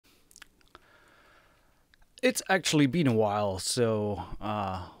It's actually been a while, so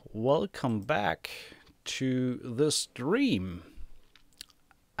welcome back to the stream.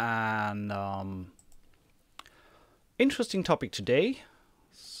 And interesting topic today.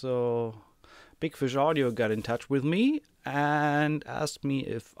 So Big Fish Audio got in touch with me and asked me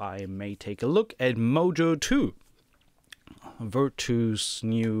if I may take a look at Mojo 2, Virtu's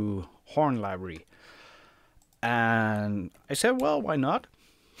new horn library. And I said, well, why not?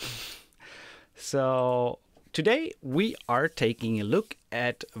 So today we are taking a look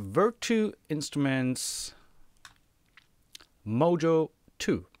at Virtu Instruments Mojo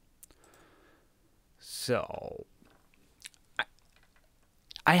 2. So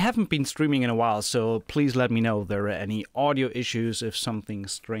I haven't been streaming in a while, so please let me know if there are any audio issues, if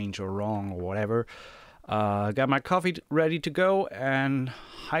something's strange or wrong or whatever. Got my coffee ready to go, and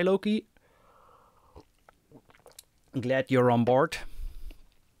hi Loki. Glad you're on board.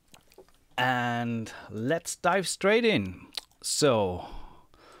 And let's dive straight in. So,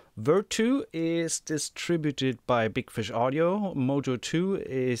 Virtu is distributed by Big Fish Audio. Mojo 2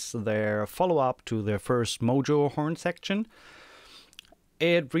 is their follow-up to their first Mojo horn section.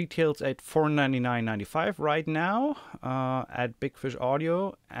 It retails at $499.95 right now at Big Fish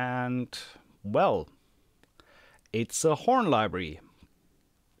Audio. And, well, it's a horn library.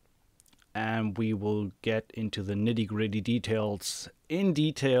 And we will get into the nitty-gritty details in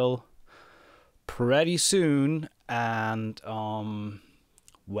detail pretty soon. And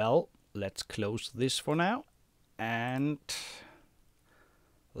well, let's close this for now and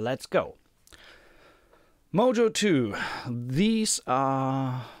let's go. Mojo 2. These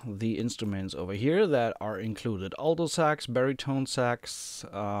are the instruments over here that are included: alto sax, baritone sax,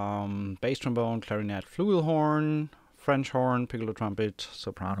 bass trombone, clarinet, flugelhorn, French horn, piccolo trumpet,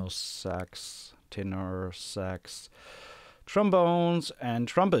 soprano sax, tenor sax, trombones, and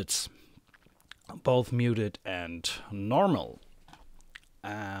trumpets, both muted and normal.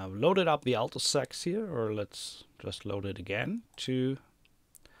 Loaded up the alto sax here, or let's just load it again to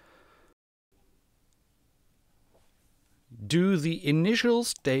do the initial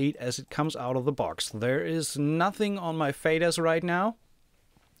state as it comes out of the box. There is nothing on my fadas right now.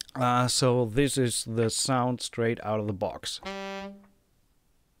 So this is the sound straight out of the box.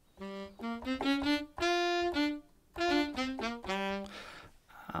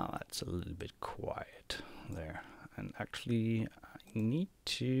 That's a little bit quiet there. And actually, I need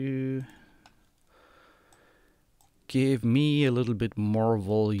to give me a little bit more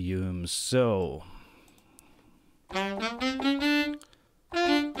volume. So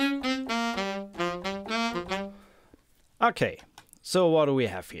okay. So what do we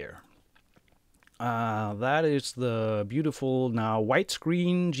have here? That is the beautiful now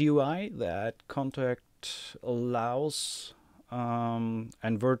widescreen GUI that Contact allows,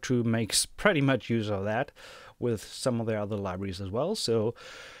 and Virtu makes pretty much use of that with some of their other libraries as well. So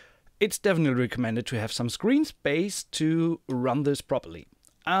it's definitely recommended to have some screen space to run this properly.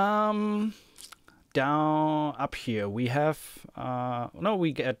 Down up here we have, no,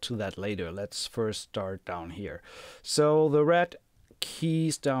 we get to that later. Let's first start down here. So the red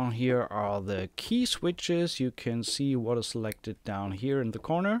keys down here are the key switches. You can see what is selected down here in the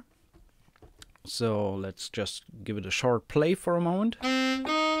corner. So let's just give it a short play for a moment.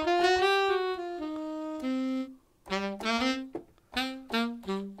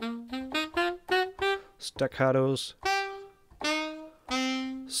 Staccatos,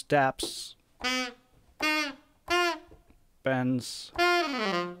 steps, bends,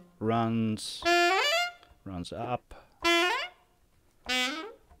 runs up,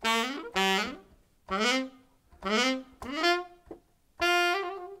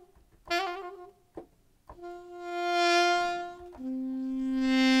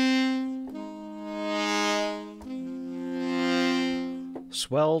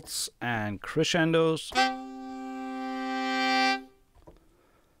 swells and crescendos,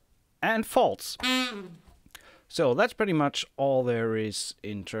 and falls. So that's pretty much all there is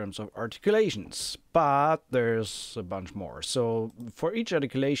in terms of articulations, but there's a bunch more. So for each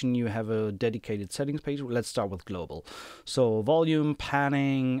articulation you have a dedicated settings page. Let's start with global. So volume,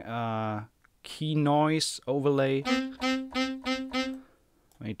 panning, key noise overlay. When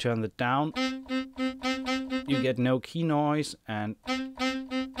you turn that down, you get no key noise, and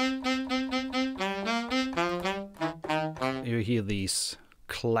you hear these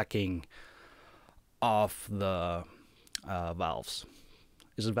clacking of the valves.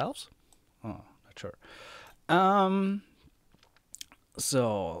 Is it valves? Oh, not sure.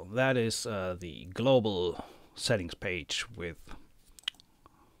 So that is the global settings page with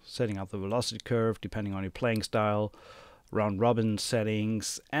setting up the velocity curve depending on your playing style, round robin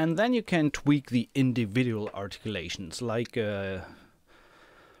settings, and then you can tweak the individual articulations, like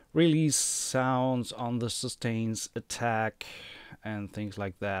release sounds on the sustains, attack, and things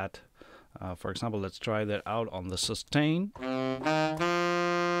like that. For example, let's try that out on the sustain.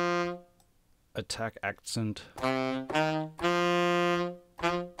 Attack accent.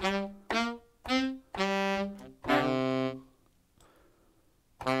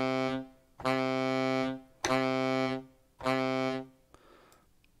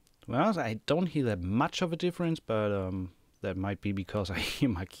 Well, I don't hear that much of a difference, but that might be because I hear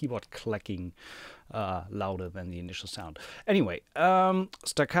my keyboard clicking louder than the initial sound. Anyway,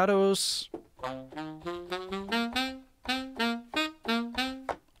 staccatos.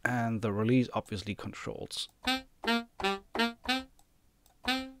 And the release obviously controls.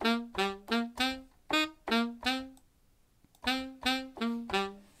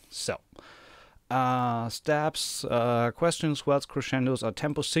 So, stabs, questions, swells, crescendos are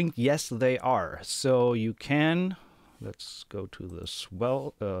tempo synced. Yes, they are. So you can, let's go to the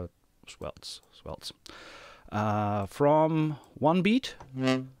swells. From 1 beat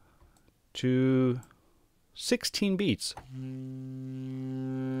to 16 beats.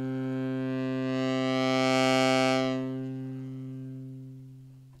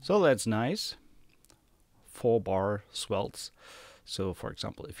 So that's nice. 4-bar swells. So for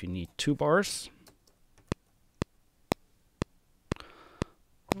example, if you need 2 bars,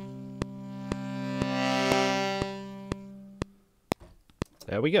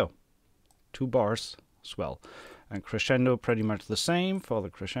 there we go. 2 bars swell. And crescendo pretty much the same. For the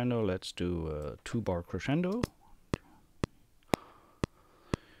crescendo, let's do a 2-bar crescendo.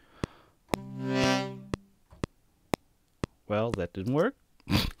 Well, that didn't work.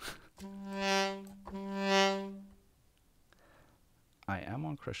 I am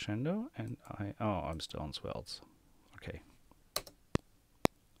on crescendo and I'm still on swells. Okay.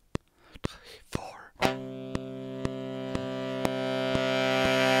 3, 4.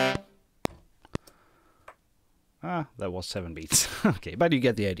 That was 7 beats. Okay, but you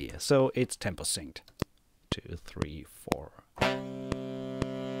get the idea. So it's tempo synced. 2, 3, 4.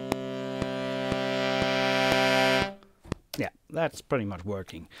 Yeah, that's pretty much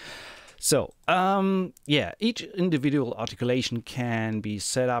working. So, yeah, each individual articulation can be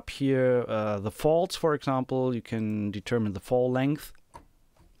set up here. The falls, for example, you can determine the fall length.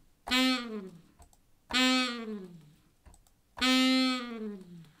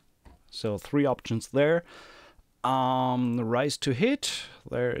 So 3 options there. Rise to hit,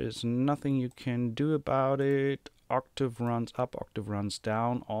 there is nothing you can do about it. Octave runs up, octave runs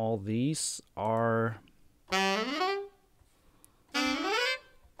down. All these are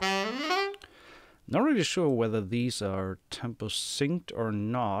not really sure whether these are tempo synced or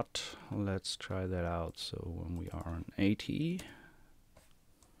not. Let's try that out. So when we are on 80,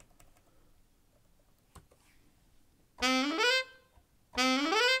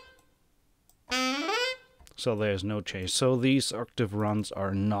 so there's no change. So these octave runs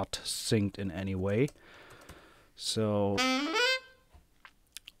are not synced in any way. So,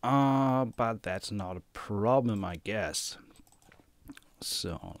 but that's not a problem, I guess.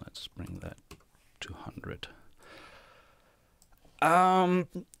 So let's bring that to 100.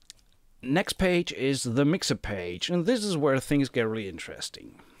 Next page is the mixer page, and this is where things get really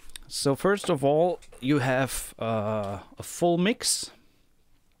interesting. So first of all, you have a full mix.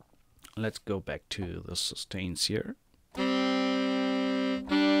 Let's go back to the sustains here.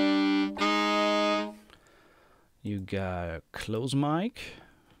 You got a close mic.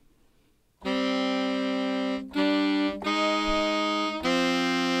 You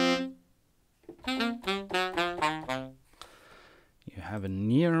have a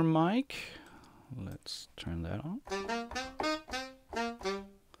near mic. Let's turn that on.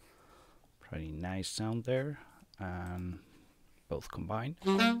 Pretty nice sound there, and both combined.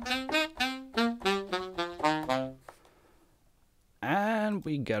 And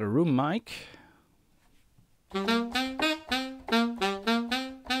we got a room mic.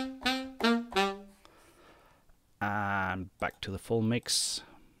 And back to the full mix.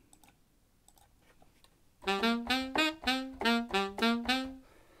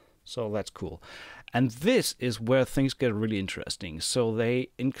 So that's cool. And this is where things get really interesting. So they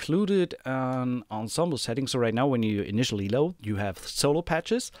included an ensemble setting. So right now when you initially load, you have solo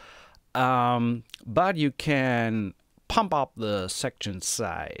patches. But you can pump up the section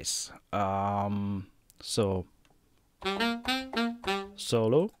size. So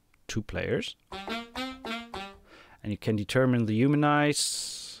solo, 2 players. And you can determine the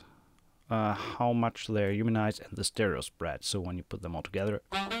humanize, how much they're humanized, and the stereo spread. So when you put them all together.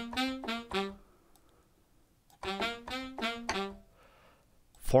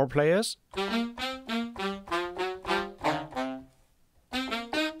 4 players.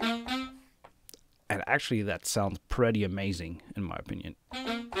 And actually that sounds pretty amazing in my opinion.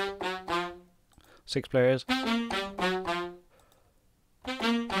 6 players.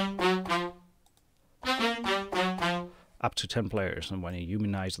 Up to 10 players, and when you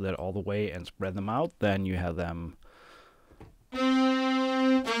humanize that all the way and spread them out, then you have them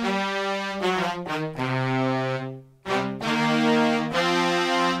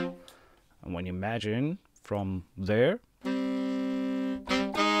and when you imagine from there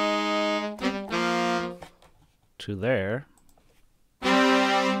to there,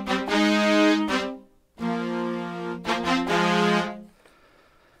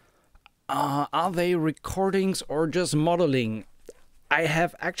 are they recordings or just modeling? I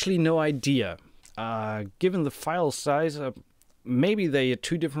have actually no idea. Given the file size, maybe they are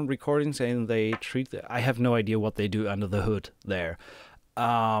 2 different recordings and they treat I have no idea what they do under the hood there.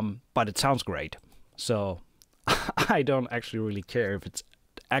 But it sounds great. So I don't actually really care if it's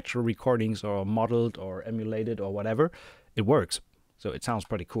actual recordings or modeled or emulated or whatever. It works. So it sounds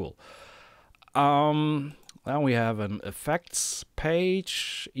pretty cool. Then we have an effects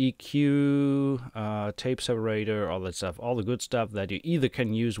page, EQ, tape separator, all that stuff, all the good stuff that you either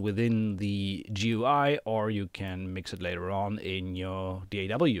can use within the GUI or you can mix it later on in your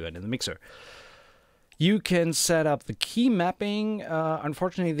DAW and in the mixer. You can set up the key mapping.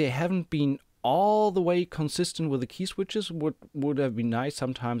 Unfortunately, they haven't been all the way consistent with the key switches. Would have been nice.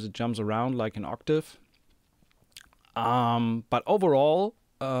 Sometimes it jumps around like an octave. But overall,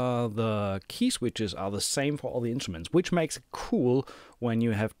 the key switches are the same for all the instruments, which makes it cool when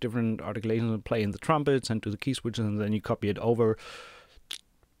you have different articulations and play in the trumpets and do the key switches, and then you copy it over,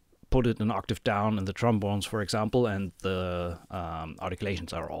 put it an octave down in the trombones, for example, and the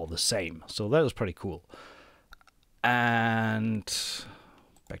articulations are all the same. So that is pretty cool. And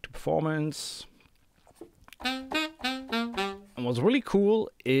back to performance. And what's really cool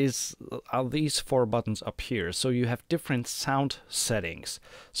are these 4 buttons up here. So you have different sound settings.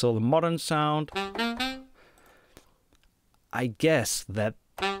 So the modern sound, I guess that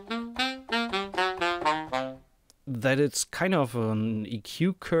it's kind of an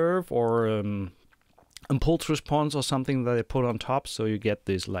EQ curve or impulse response or something that they put on top. So you get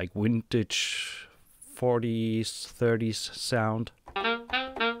this like vintage 40s, 30s sound.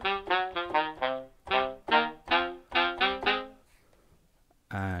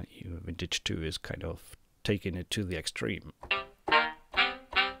 And vintage 2 is kind of taking it to the extreme.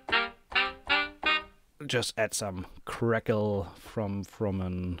 Just add some crackle from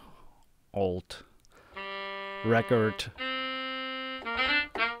an old record.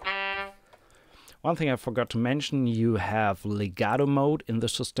 One thing I forgot to mention, you have legato mode in the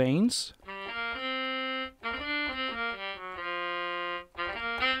sustains.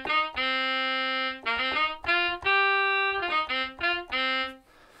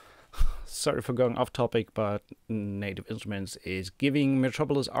 Sorry for going off topic, but Native Instruments is giving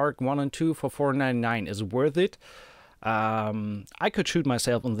Metropolis Arc 1 and 2 for $4.99 is worth it. I could shoot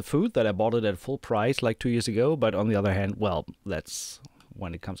myself in the foot that I bought it at full price like 2 years ago, but on the other hand, well, that's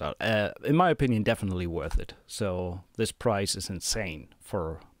when it comes out. In my opinion, definitely worth it. So this price is insane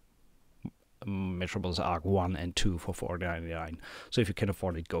for Metropolis Arc 1 and 2 for $4.99. So if you can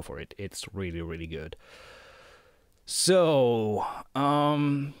afford it, go for it. It's really, really good. So,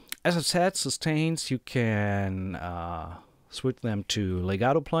 as I said, sustains, you can switch them to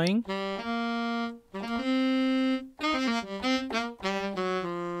legato playing.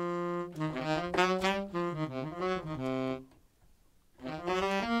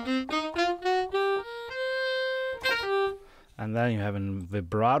 And then you have a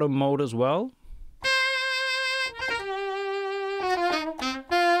vibrato mode as well.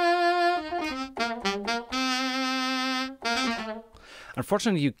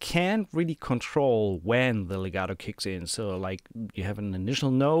 Unfortunately, you can't really control when the legato kicks in. So, like, you have an initial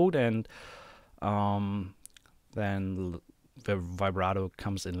note, and then the vibrato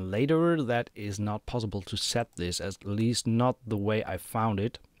comes in later. That is not possible to set this, at least not the way I found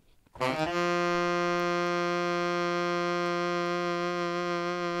it.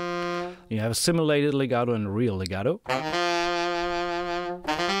 You have a simulated legato and a real legato.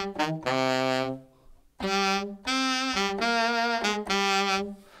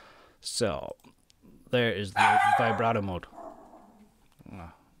 So, there is the vibrato mode.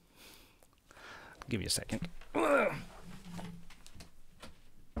 Give you a second.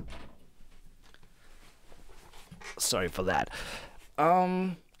 Sorry for that.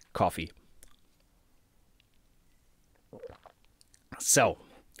 Coffee. So,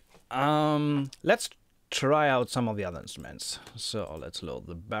 let's try out some of the other instruments. So let's load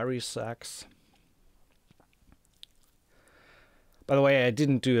the bari sax. By the way, I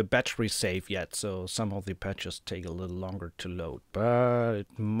didn't do a battery save yet, so some of the patches take a little longer to load, but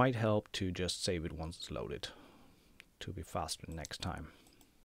it might help to just save it once it's loaded to be faster next time.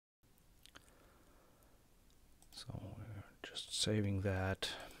 So we're just saving that.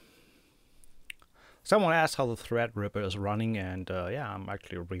 Someone asked how the Threadripper is running, and yeah, I'm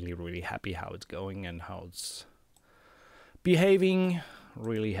actually really happy how it's going and how it's behaving.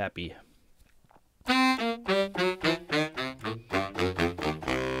 Really happy.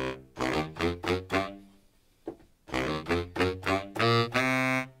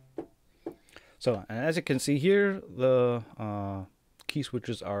 So, and as you can see here, the key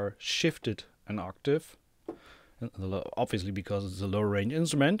switches are shifted an octave, obviously because it's a low range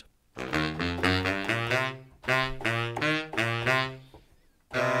instrument.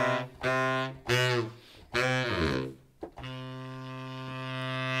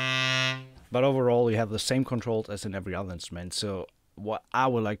 But overall, you have the same controls as in every other instrument. So what I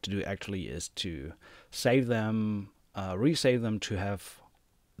would like to do actually is to save them, resave them to have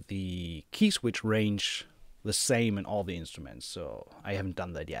the key switch range the same in all the instruments. So I haven't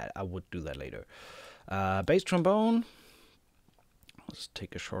done that yet. I would do that later. Bass trombone. Let's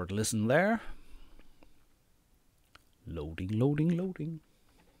take a short listen there. Loading.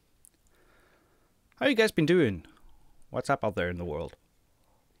 How you guys been doing? What's up out there in the world?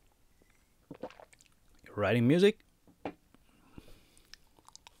 You're writing music?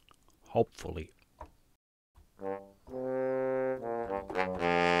 Hopefully.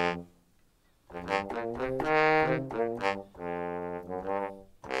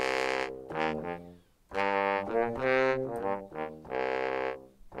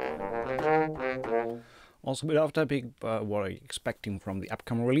 Also a bit off topic, but what are you expecting from the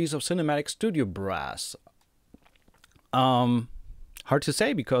upcoming release of Cinematic Studio Brass? Hard to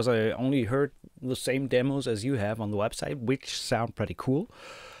say because I only heard the same demos as you have on the website, which sound pretty cool.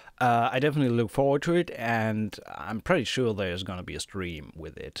 I definitely look forward to it, and I'm pretty sure there's going to be a stream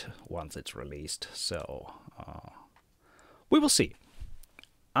with it once it's released. So we will see.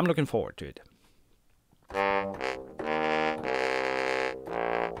 I'm looking forward to it.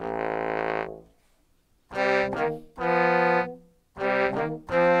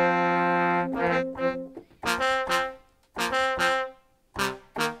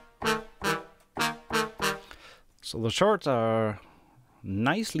 So the shorts are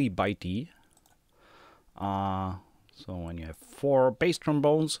nicely bitey. So when you have 4 bass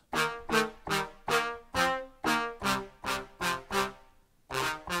trombones,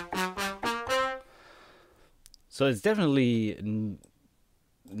 so it's definitely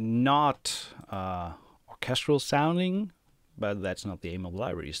not orchestral sounding, but that's not the aim of the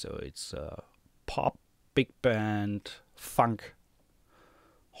library. So it's pop, big band, funk,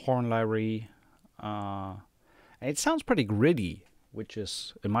 horn library. And it sounds pretty gritty, which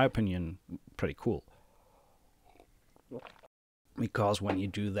is, in my opinion, pretty cool. Because when you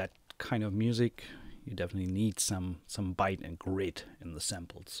do that kind of music, you definitely need some bite and grit in the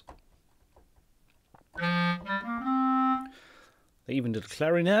samples. They even did a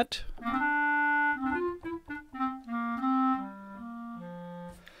clarinet.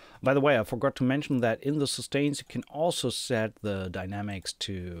 By the way, I forgot to mention that in the sustains you can also set the dynamics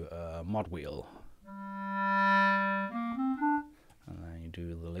to mod wheel. And then you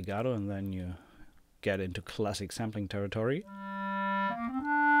do the legato, and then you get into classic sampling territory.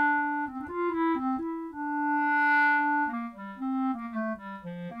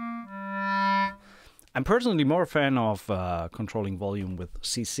 I'm personally more a fan of controlling volume with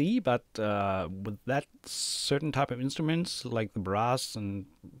CC, but with that certain type of instruments, like the brass and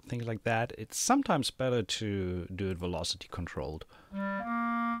things like that, it's sometimes better to do it velocity controlled.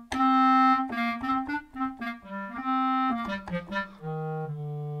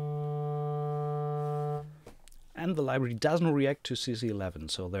 And the library doesn't react to CC11,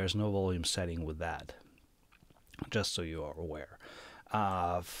 so there's no volume setting with that. Just so you are aware.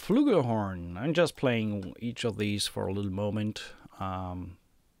 Flugelhorn. I'm just playing each of these for a little moment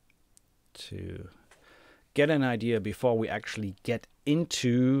to get an idea before we actually get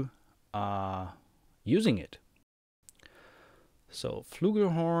into using it. So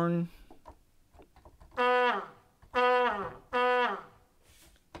Flugelhorn.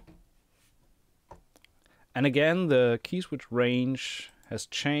 And again, the key switch range has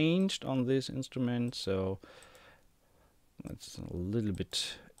changed on this instrument, so that's a little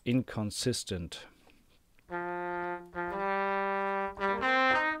bit inconsistent.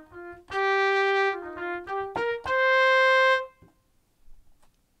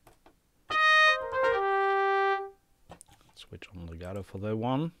 Sorry for that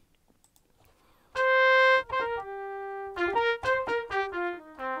one.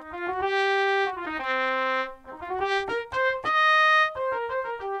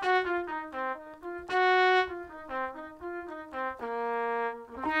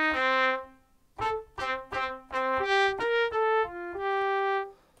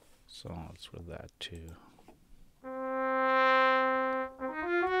 So let's with that too.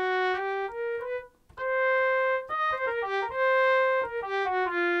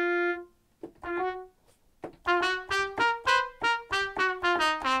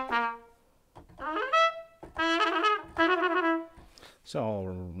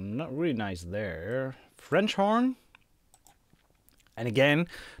 So not really nice there. French horn. And again,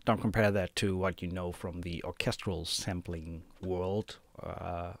 don't compare that to what you know from the orchestral sampling world.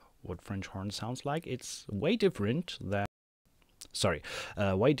 What French horn sounds like. It's way different than. Sorry,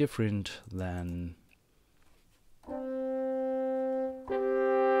 way different than.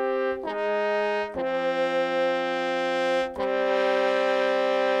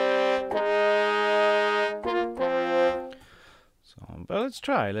 But let's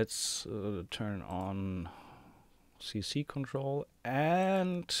try. Let's turn on CC control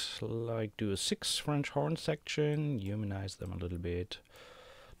and like do a 6 French horn section. Humanize them a little bit.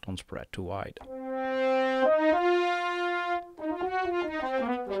 Don't spread too wide.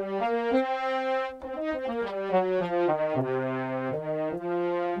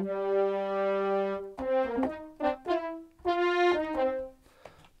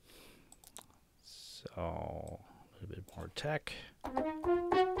 So a little bit more attack.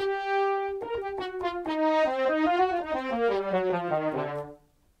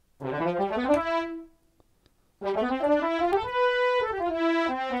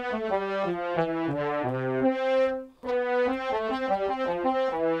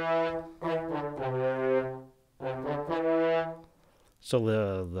 So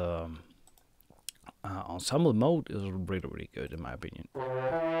the ensemble mode is really good in my opinion.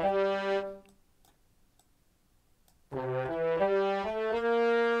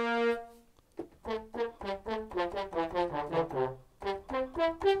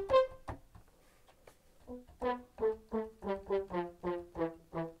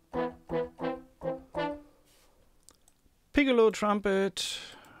 Piccolo trumpet.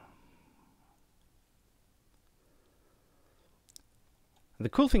 The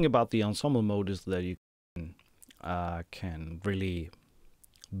cool thing about the ensemble mode is that you can really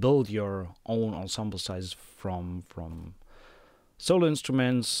build your own ensemble size from solo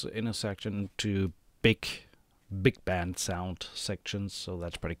instruments in a section to big band sound sections, so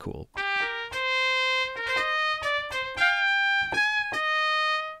that's pretty cool.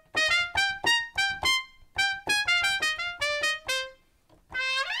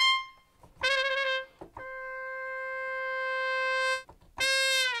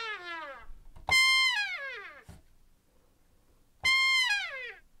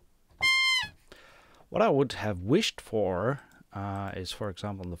 What I would have wished for is, for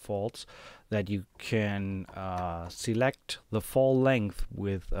example, in the falls, that you can select the fall length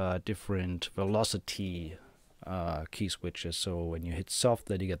with different velocity key switches. So when you hit soft,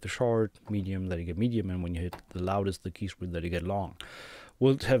 that you get the short, medium, that you get medium, and when you hit the loudest, the key switch, that you get long.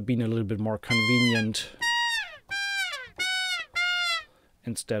 Would have been a little bit more convenient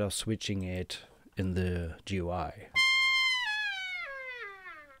instead of switching it in the GUI.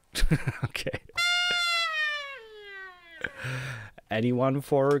 Okay. Anyone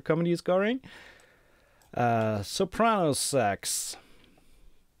for comedy scoring? Soprano sax.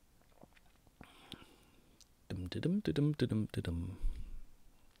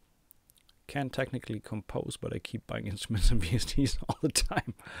 Can't technically compose, but I keep buying instruments and VSTs all the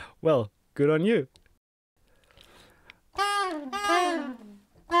time. Well, good on you.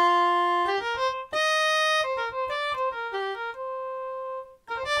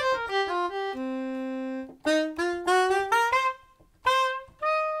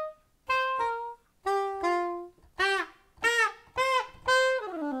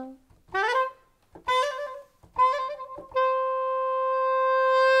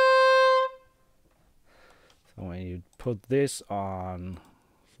 Put this on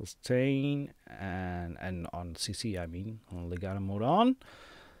sustain and on CC, I mean, on legato mode on,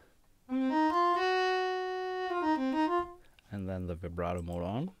 and then the vibrato mode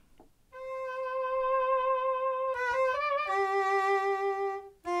on.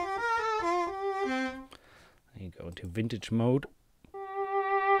 And you go into vintage mode.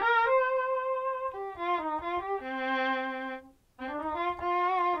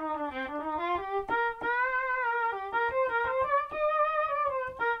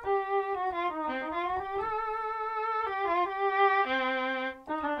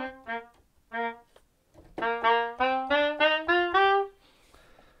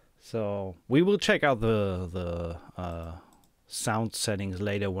 So we will check out the sound settings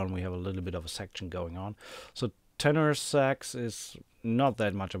later when we have a little bit of a section going on. So tenor sax is not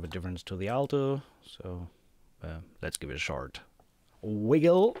that much of a difference to the alto. So let's give it a short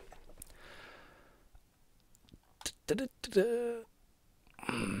wiggle.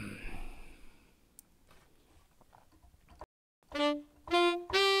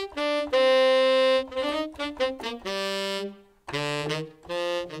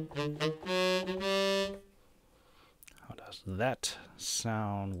 How does that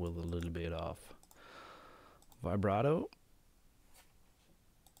sound with a little bit of vibrato?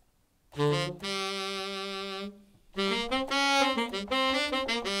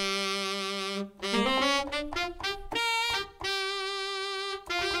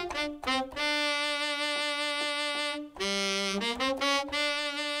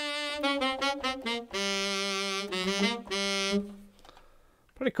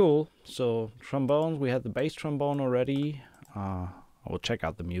 Pretty cool. So trombones, we had the bass trombone already. I will check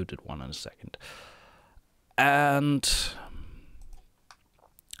out the muted one in a second. And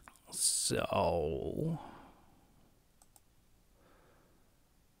so,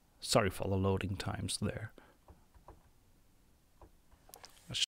 sorry for the loading times there.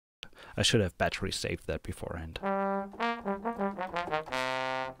 I should have battery saved that beforehand.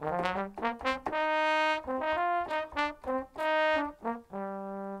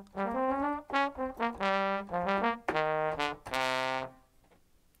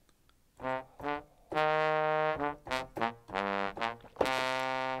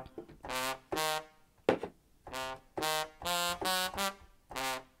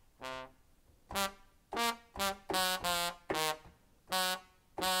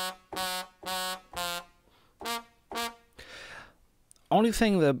 Only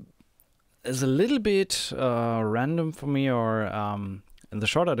thing that is a little bit random for me, or in the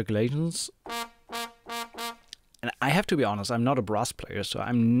short articulations, and I have to be honest, I'm not a brass player, so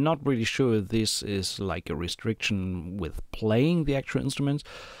I'm not really sure this is like a restriction with playing the actual instruments,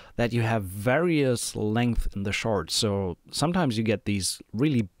 that you have various length in the short. So sometimes you get these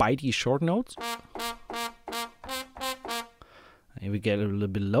really bitey short notes, and we get a little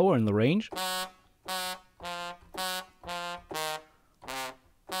bit lower in the range.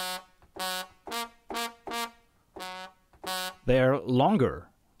 They're longer,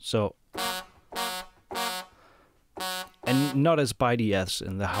 so, and not as bitey as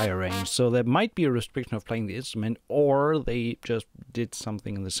in the higher range. So there might be a restriction of playing the instrument, or they just did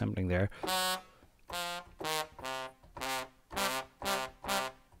something in the sampling there.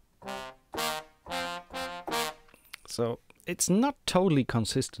 So it's not totally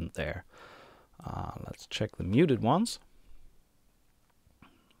consistent there. Let's check the muted ones.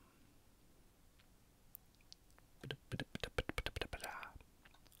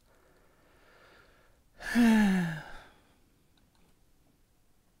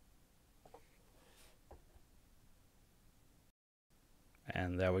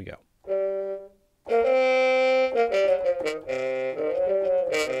 And there we go.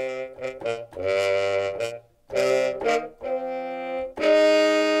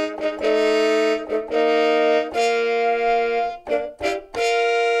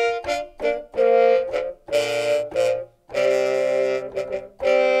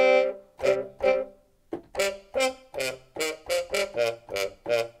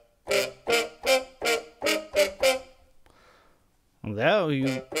 There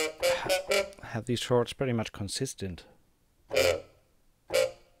you have these shorts pretty much consistent.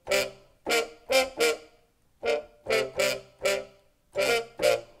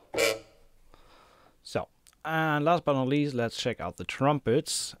 So, and last but not least, let's check out the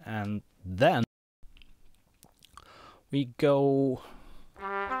trumpets, and then we go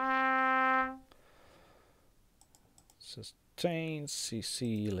sustain,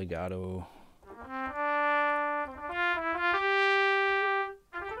 CC, legato.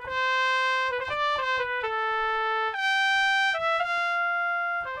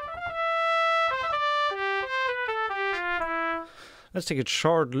 Let's take a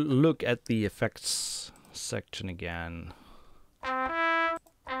short look at the effects section again.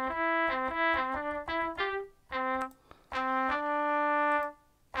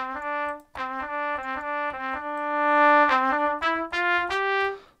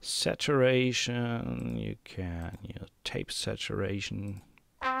 Saturation, you can tape saturation.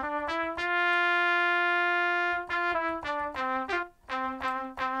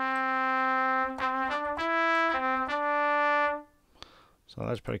 So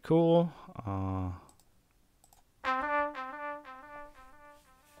that's pretty cool.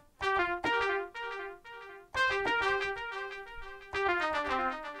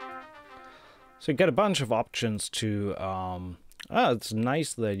 So you get a bunch of options to. It's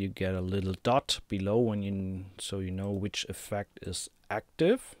nice that you get a little dot below so you know which effect is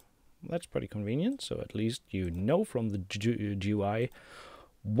active. That's pretty convenient. So at least you know from the GUI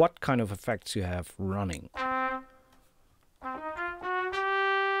what kind of effects you have running.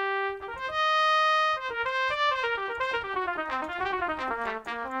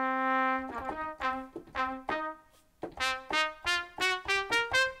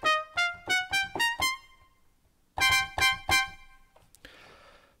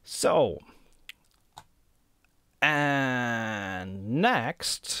 So, and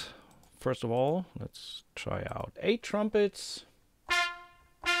next, first of all, let's try out 8 trumpets.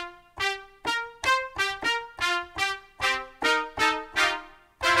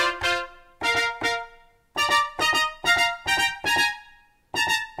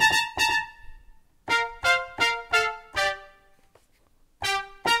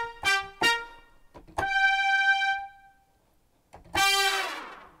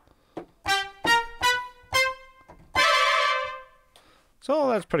 So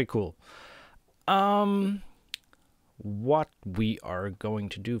that's pretty cool. What we are going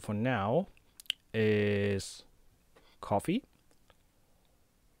to do for now is coffee.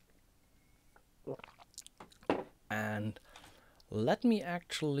 And let me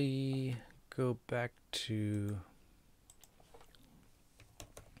actually go back to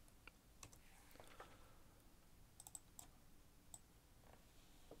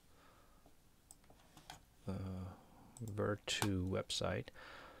the Virtu website.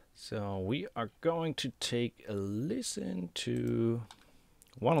 So we are going to take a listen to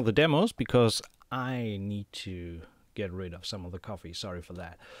one of the demos because I need to get rid of some of the coffee. Sorry for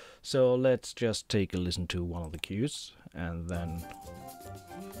that. So let's just take a listen to one of the cues and then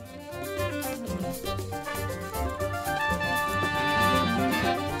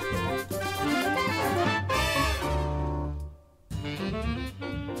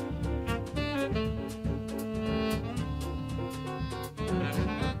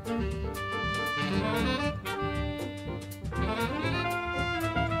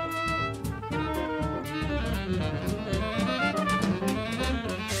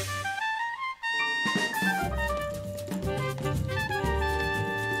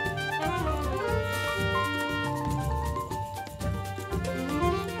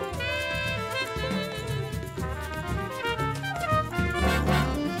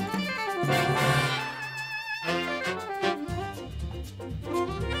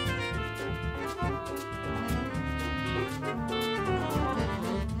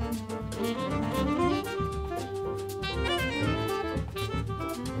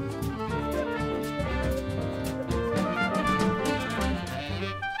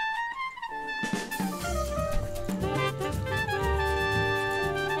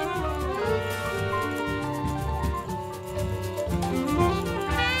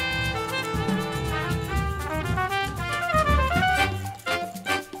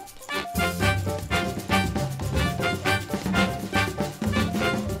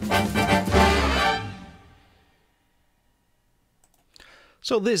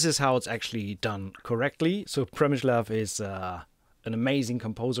so this is how it's actually done correctly. So Przemysław is an amazing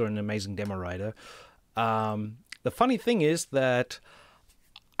composer and an amazing demo writer. The funny thing is that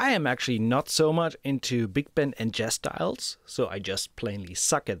I am actually not so much into big band and jazz styles, so I just plainly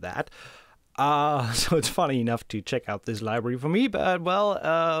suck at that. So it's funny enough to check out this library for me, but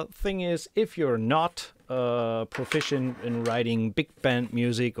well, thing is, if you're not proficient in writing big band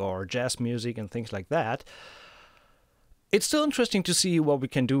music or jazz music and things like that, it's still interesting to see what we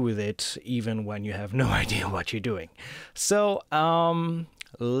can do with it, even when you have no idea what you're doing. So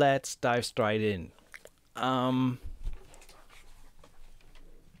let's dive straight in.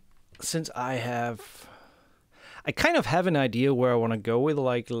 Since I kind of have an idea where I want to go with,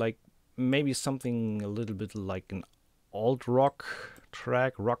 like maybe something a little bit like an alt rock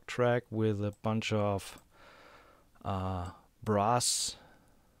track with a bunch of brass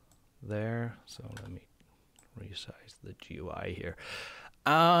there. So let me resize the GUI here.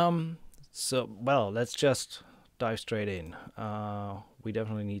 So, well, let's just dive straight in. We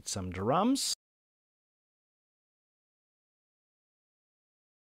definitely need some drums.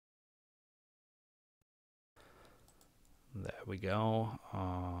 There we go.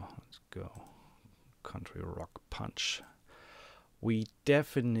 Let's go country rock punch. We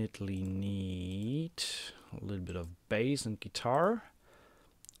definitely need a little bit of bass and guitar.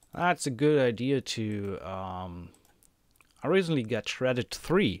 That's a good idea to, I recently got Shredded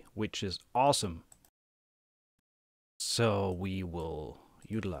 3, which is awesome. So we will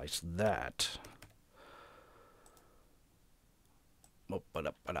utilize that.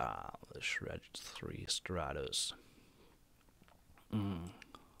 The Shred 3 Stratus.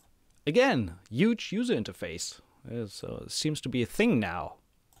 Again, huge user interface. So it seems to be a thing now.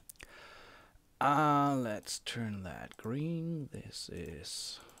 Let's turn that green. This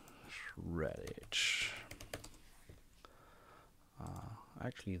is shredded.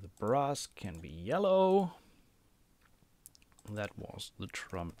 Actually, the brass can be yellow. That was the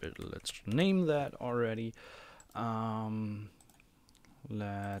trumpet. Let's name that already.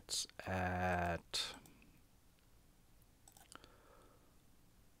 Let's add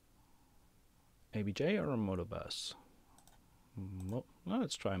ABJ or a motor bus.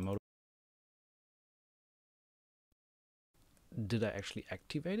 Let's try motor. Did I actually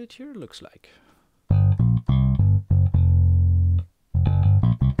activate it here? Looks like.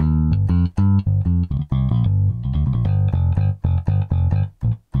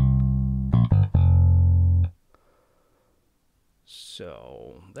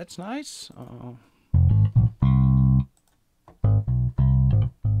 So that's nice.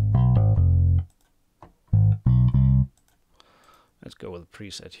 Let's go with a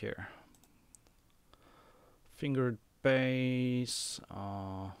preset here. Fingered bass,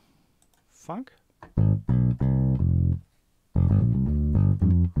 funk.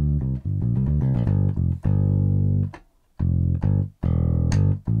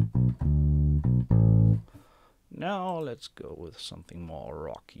 Now let's go with something more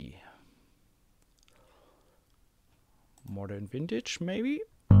rocky. Modern vintage, maybe?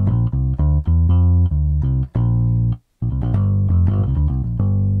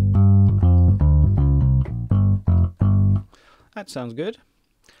 That sounds good.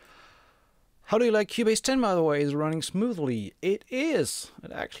 How do you like Cubase 10, by the way? Is running smoothly? It is.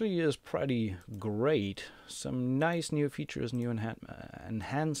 It actually is pretty great. Some nice new features, new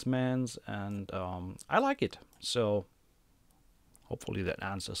enhancements, and I like it. So hopefully that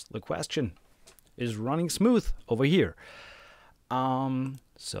answers the question. Is running smooth over here?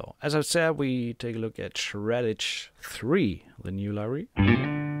 So as I said, we take a look at Shredded 3, the new library.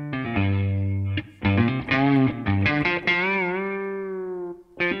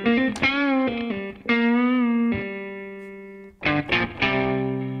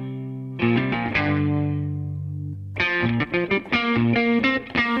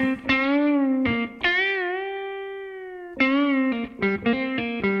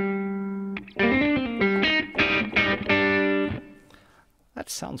 That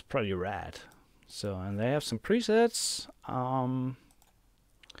sounds pretty rad. So, and they have some presets.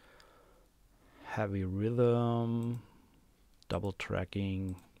 Heavy rhythm, double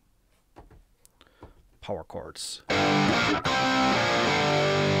tracking, power chords.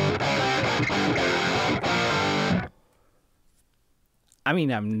 I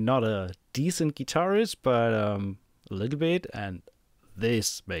mean, I'm not a decent guitarist, but a little bit, and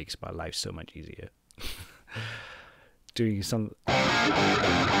this makes my life so much easier. Doing some.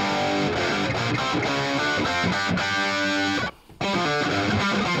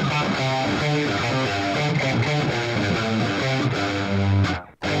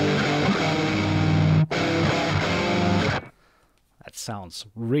 That sounds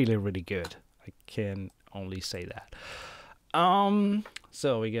really, really good. I can only say that.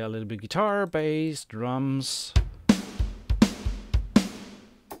 So we got a little bit guitar, bass, drums.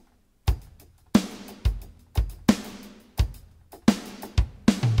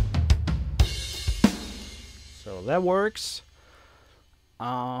 So that works.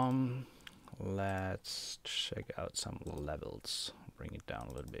 Let's check out some levels. Bring it down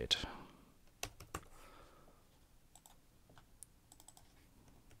a little bit.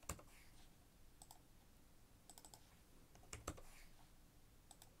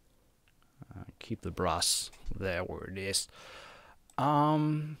 Keep the brass there where it is.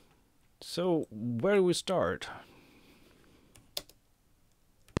 So where do we start?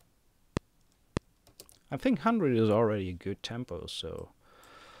 I think 100 is already a good tempo, so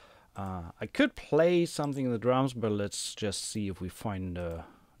I could play something in the drums, but let's just see if we find a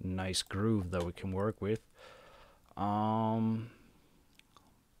nice groove that we can work with. Boom,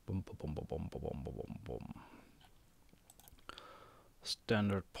 boom, boom, boom, boom, boom, boom, boom.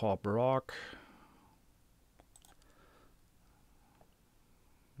 Standard pop rock.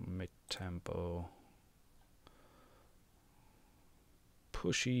 Mid-tempo.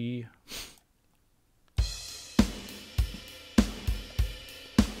 Pushy.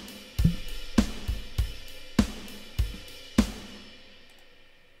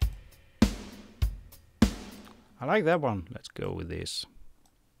 I like that one. Let's go with this.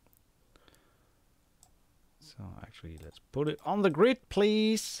 So actually, let's put it on the grid,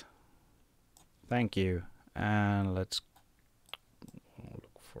 please. Thank you. And let's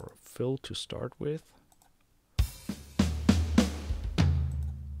fill to start with.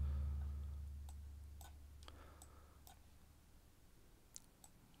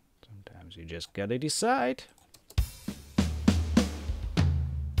 Sometimes you just gotta decide.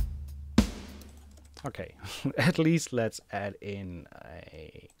 Okay, at least let's add in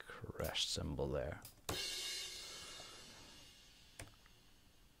a crash symbol there.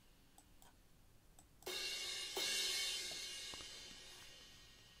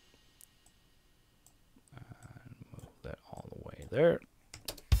 And move that all the way there.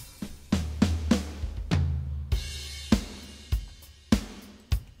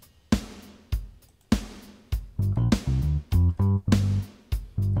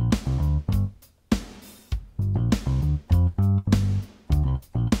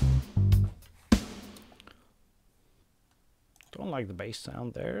 Don't like the bass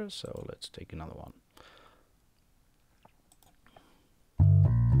sound there, so let's take another one.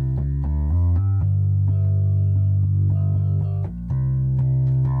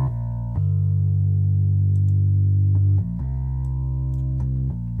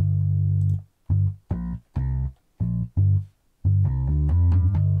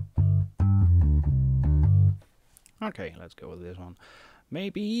 Okay, let's go with this one.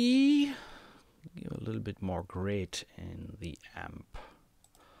 Maybe give a little bit more grit in the amp.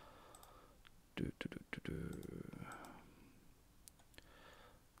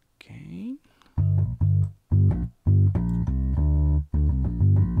 Okay.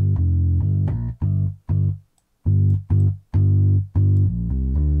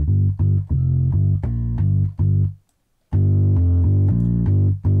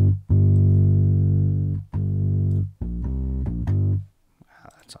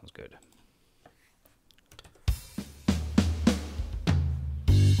 That sounds good.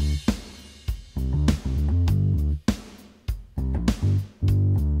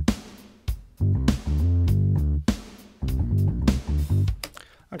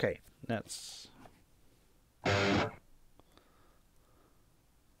 Okay, that's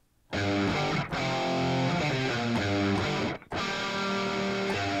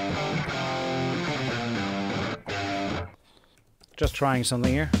just trying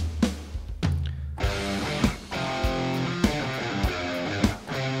something here.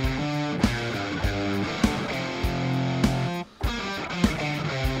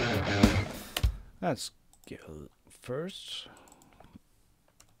 Let's go first.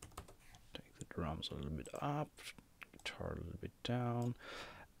 Take the drums a little bit up, guitar a little bit down,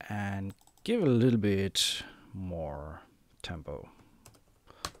 and give it a little bit more tempo.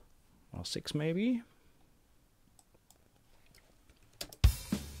 Well, 6 maybe.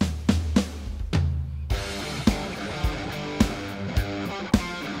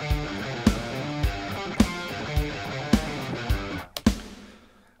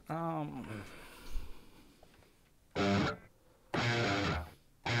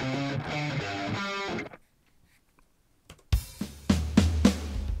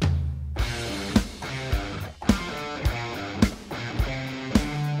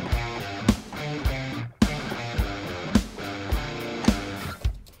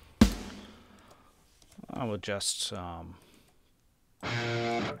 I will just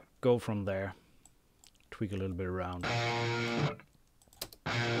go from there, tweak a little bit around.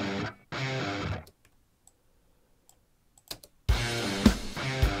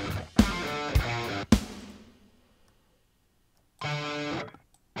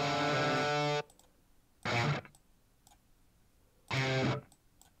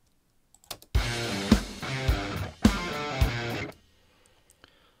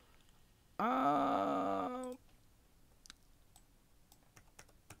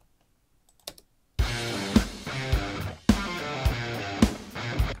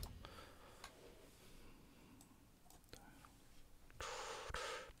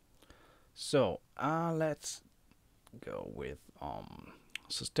 So let's go with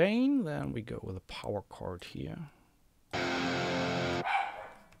sustain, then we go with a power chord here.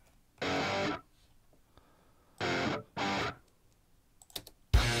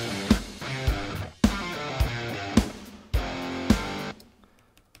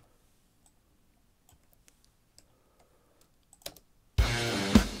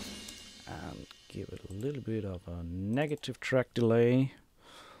 And give it a little bit of a negative track delay.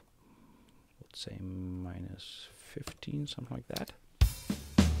 Let's say minus 15, something like that.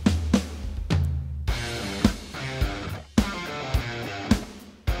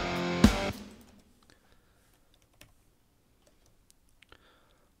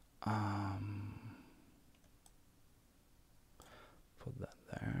 Put that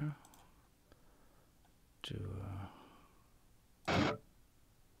there. Do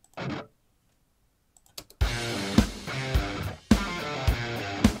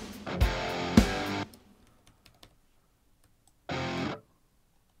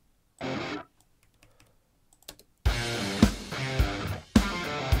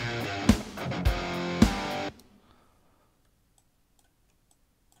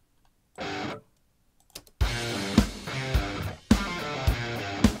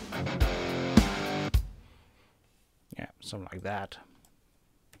something like that.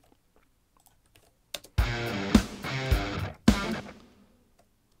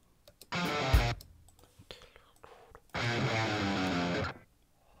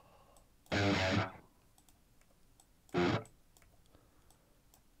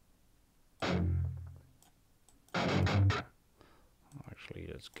 Actually,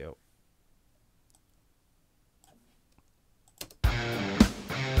 let's go.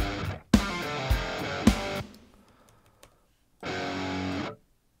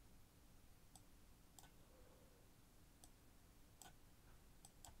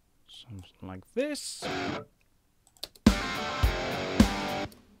 Something like this.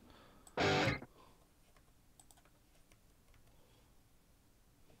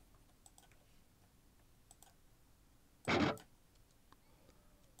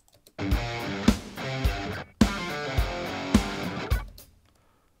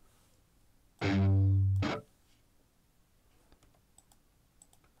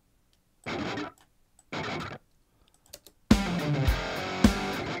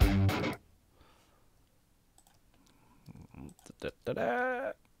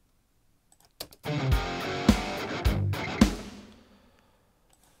 Da-da-da.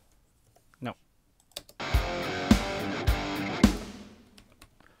 No.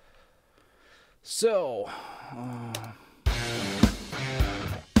 So,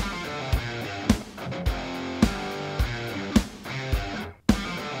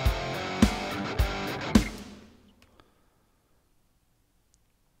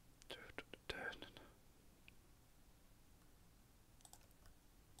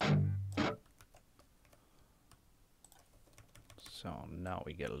 so now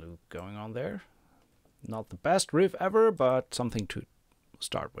we get a loop going on there. Not the best riff ever, but something to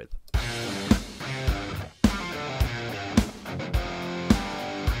start with.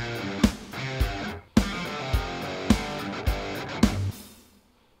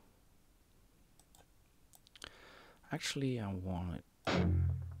 Actually, I want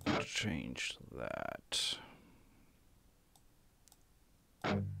to change that.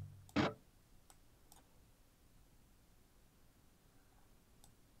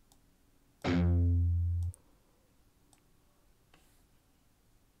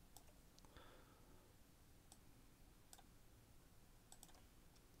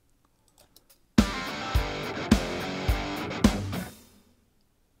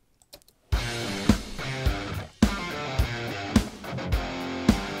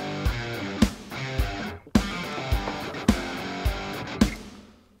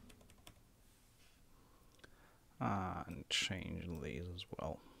 And change these as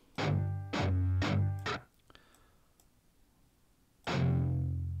well.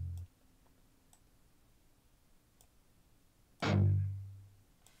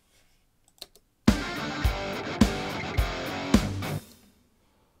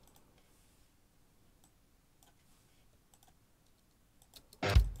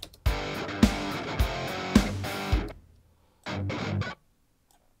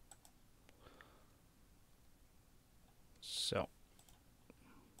 So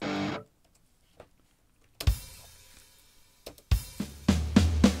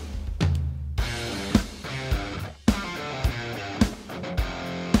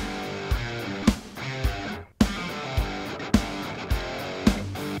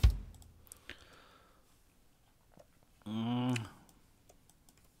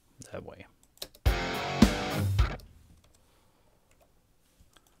that way.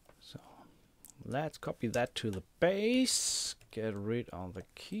 So let's copy that to the base. Get rid of the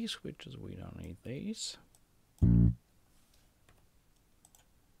key switches. We don't need these.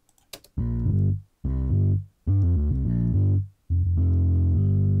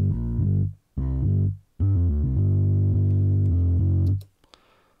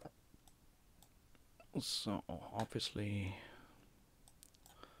 So obviously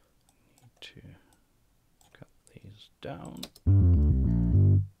need to cut these down.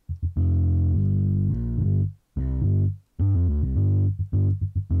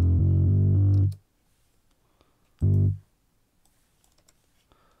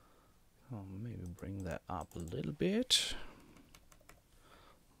 So maybe bring that up a little bit.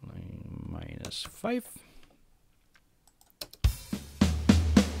 -5.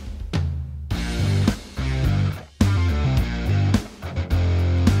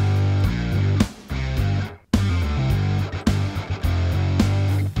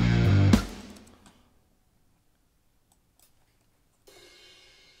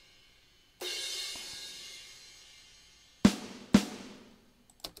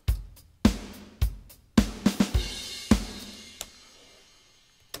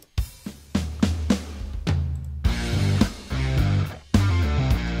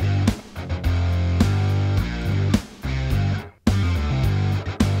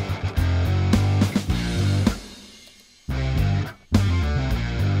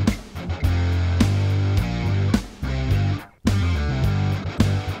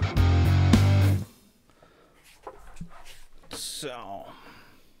 So.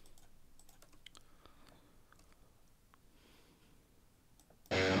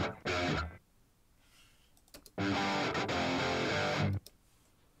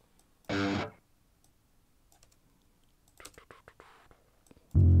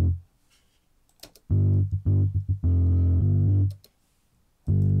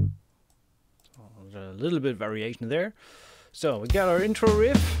 There's a little bit of variation there. So we got our intro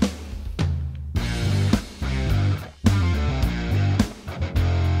riff.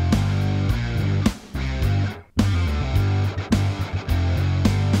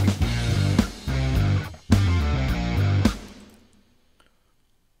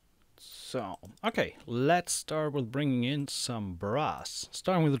 So, okay, let's start with bringing in some brass.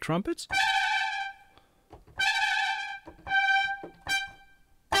 Starting with the trumpets.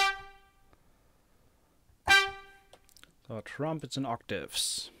 So, trumpets and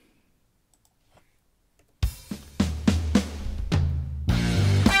octaves.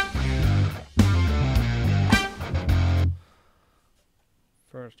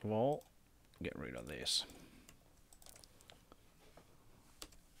 First of all, get rid of this.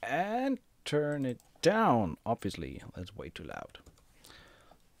 And turn it down. Obviously, that's way too loud.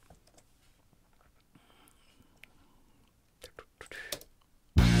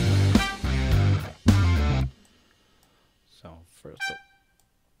 So first up.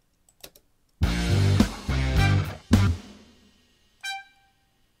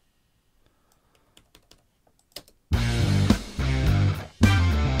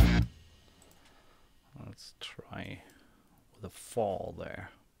 Let's try with a fall there.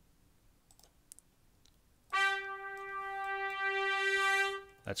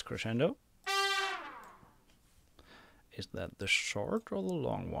 That's crescendo. Is that the short or the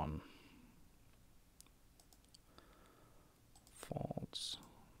long one? Falls.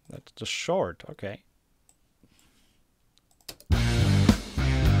 That's the short, okay.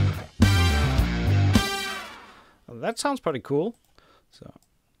 Well, that sounds pretty cool. So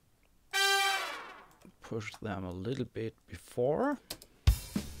push them a little bit before.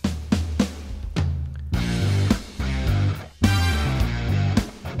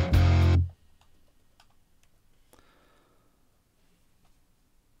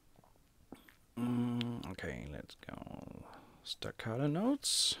 Okay, let's go staccato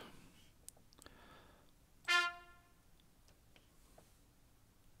notes.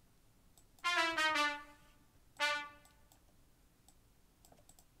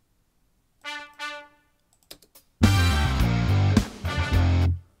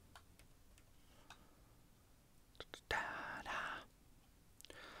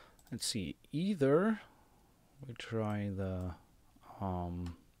 Let's see, either we try the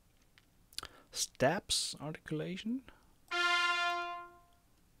steps articulation.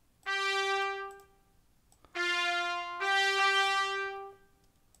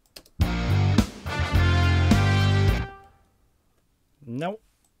 No.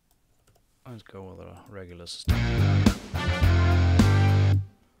 Let's go with a regular sustain.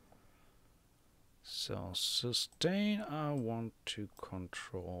 So sustain I want to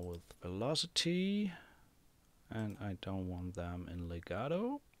control with velocity, and I don't want them in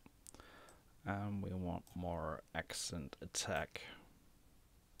legato. And we want more accent attack.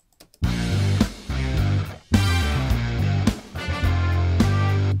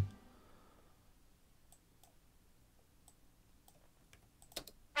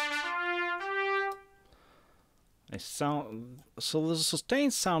 They sound, so the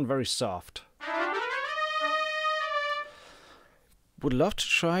sustains sound very soft. Would love to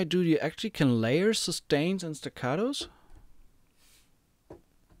try, do you actually can layer sustains and staccatos?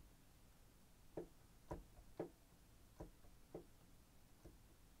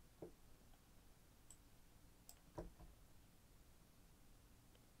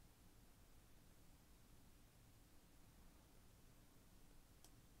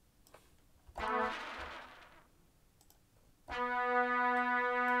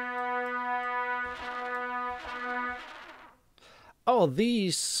 Oh,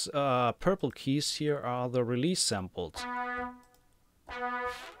 these purple keys here are the release samples.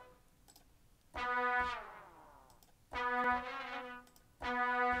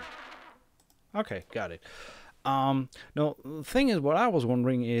 Okay, got it. No, the thing is, what I was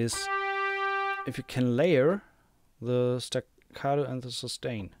wondering is if you can layer the staccato and the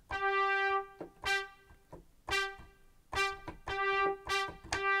sustain.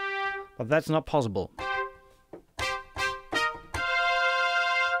 But that's not possible.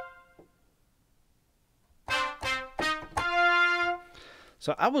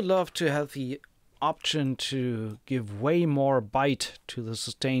 So I would love to have the option to give way more bite to the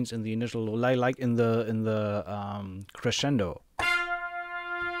sustains in the initial, like in the crescendo.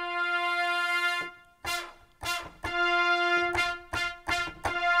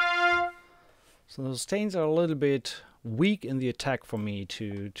 So those stains are a little bit weak in the attack for me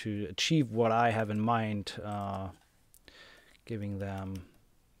to achieve what I have in mind, giving them.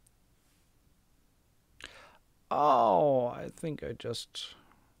 Oh, I think I just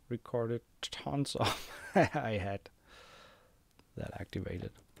recorded tons of. I had that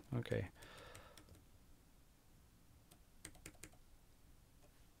activated. Okay.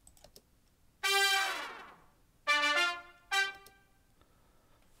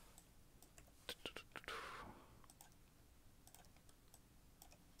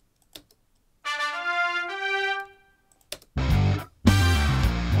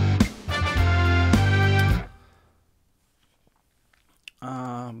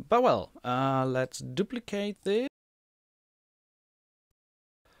 But well, let's duplicate this.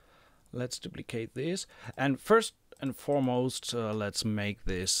 Let's duplicate this, and first and foremost, let's make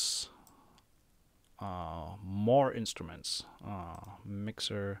this more instruments.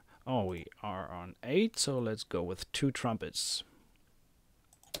 Mixer. Oh, we are on 8, so let's go with 2 trumpets.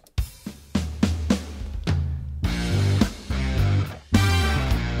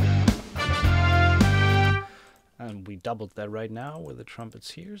 And we doubled that right now with the trumpets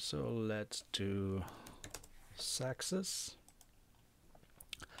here, so let's do saxes.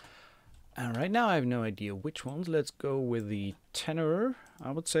 And right now I have no idea which ones. Let's go with the tenor,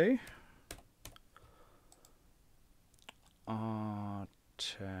 I would say.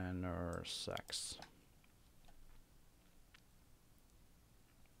 Tenor sax.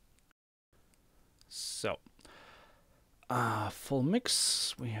 So, full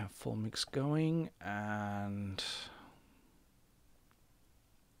mix. We have full mix going, and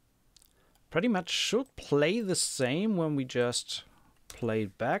pretty much should play the same when we just play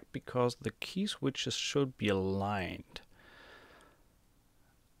it back, because the key switches should be aligned.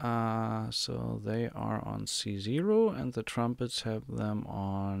 So they are on C0 and the trumpets have them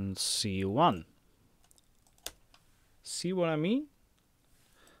on C1. See what I mean?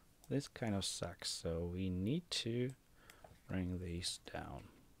 This kind of sucks, so we need to bring these down.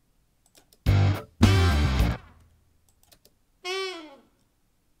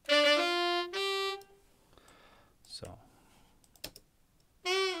 So.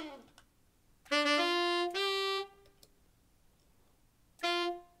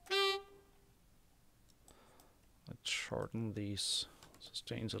 Let's shorten these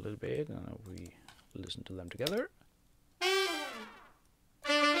sustains a little bit, and we listen to them together.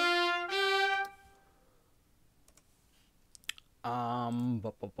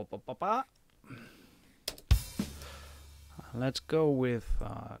 Let's go with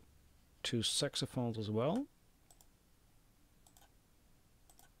 2 saxophones as well,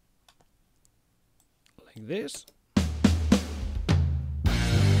 like this.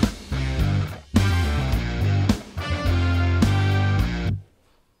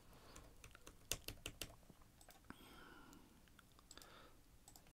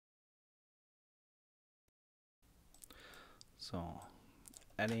 So,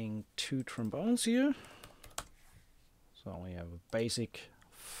 adding 2 trombones here. So we have a basic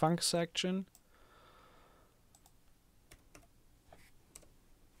funk section.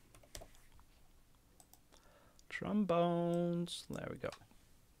 Trombones, there we go.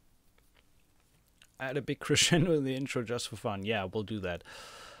 Add a big crescendo in the intro just for fun. Yeah, we'll do that.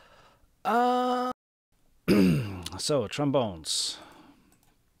 So, trombones.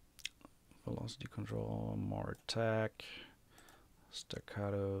 Velocity control, more attack.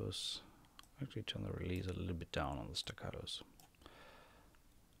 Staccatos. Actually turn the release a little bit down on the staccatos.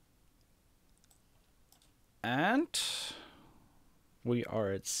 And we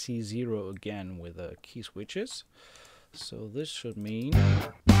are at C0 again with the key switches. So this should mean...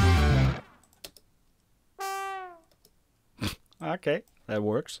 Okay, that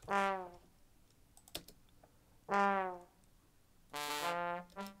works.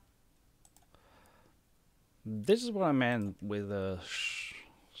 This is what I meant with the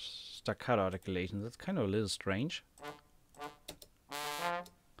staccato articulation. That's kind of a little strange.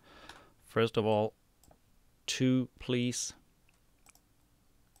 First of all, 2, please.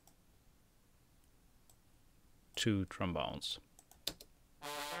 2 trombones.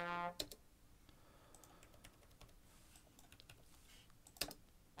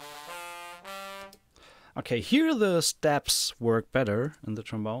 Okay, here the steps work better in the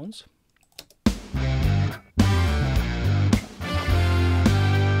trombones.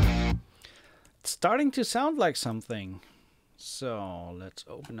 It's starting to sound like something. So let's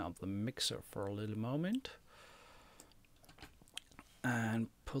open up the mixer for a little moment and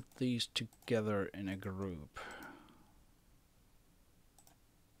put these together in a group.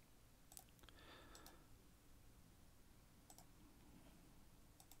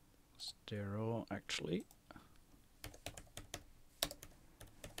 0 actually.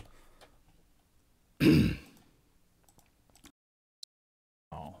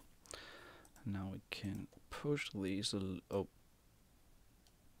 Oh, now we can push these a little.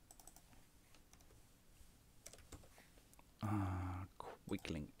 Oh. Quick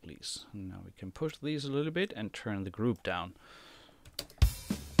link, please. Now we can push these a little bit and turn the group down.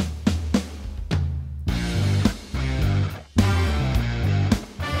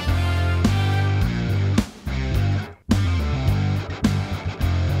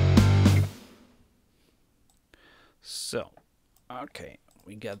 So, okay,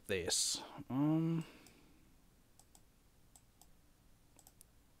 we got this.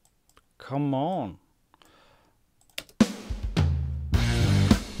 Come on.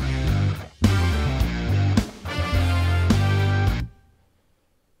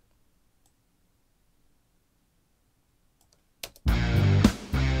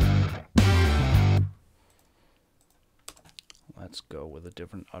 Let's go with a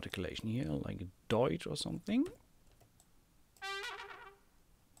different articulation here, like a Deutsch or something.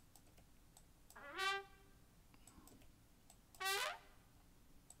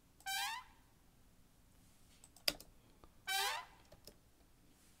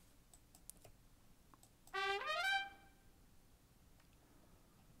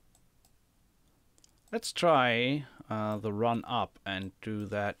 Let's try the run up and do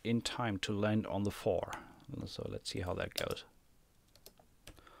that in time to land on the 4. So let's see how that goes.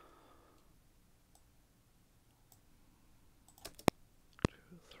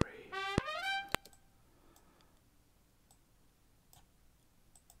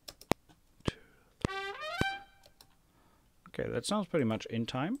 Okay, that sounds pretty much in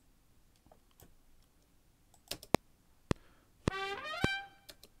time.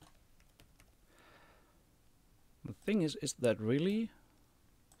 The thing is that really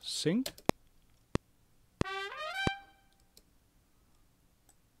synced?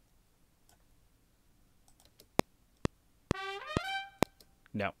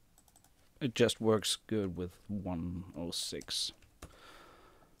 No, it just works good with 106.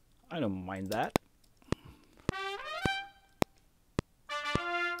 I don't mind that.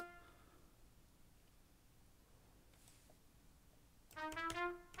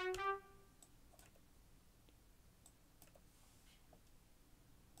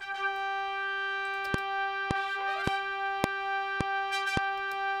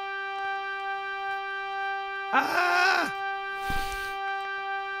 Ah!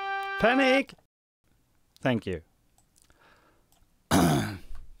 Panic! Thank you.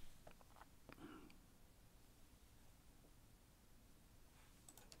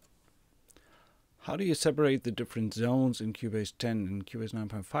 How do you separate the different zones in Cubase 10 and Cubase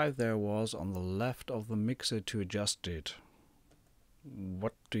 9.5? There was on the left of the mixer to adjust it.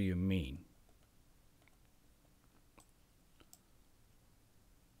 What do you mean?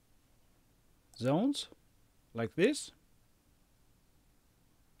 Zones? Like this?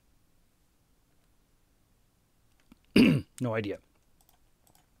 No idea.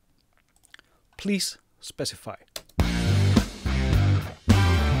 Please specify.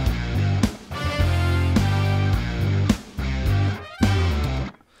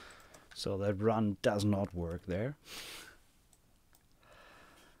 So that run does not work there.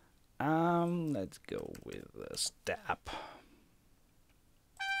 Let's go with a stab.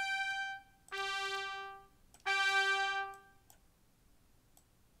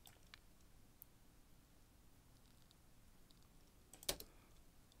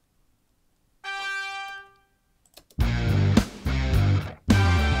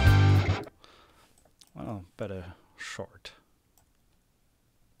 Well, better short.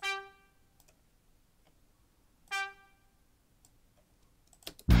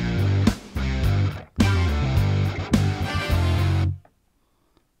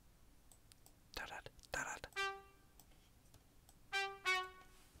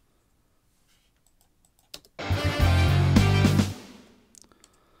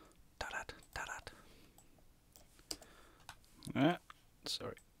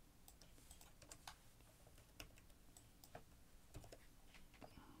 Sorry.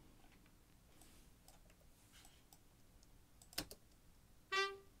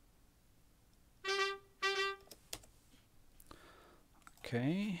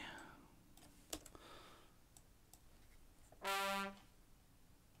 Okay.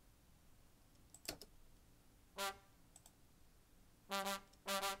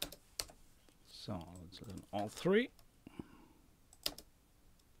 So let's learn all three.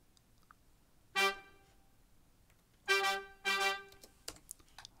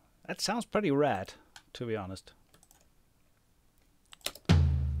 That sounds pretty rad, to be honest.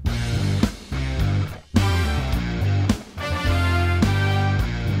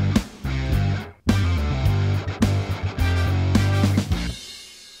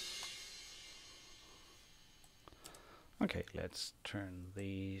 turn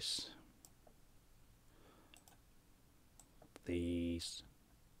these.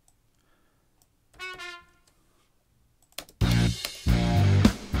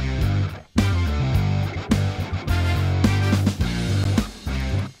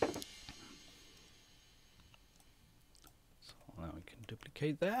 So now we can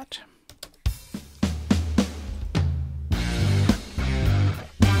duplicate that.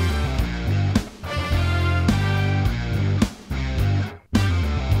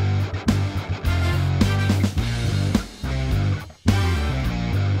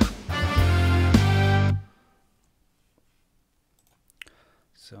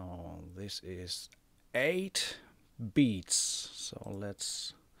 So this is 8 beats. So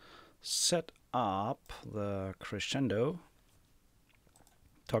let's set up the crescendo.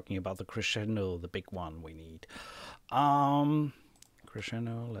 Talking about the crescendo, the big one we need.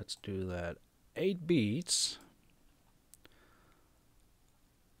 Crescendo, let's do that. 8 beats.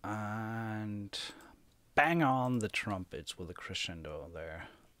 And bang on the trumpets with the crescendo there.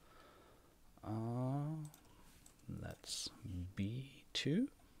 That's B2,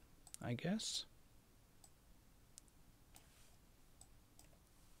 I guess.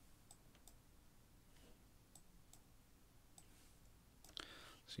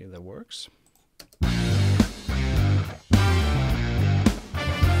 See if that works.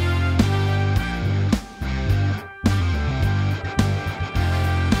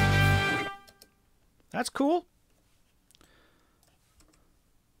 That's cool.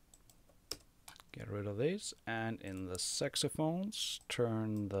 Get rid of these, and in the saxophones,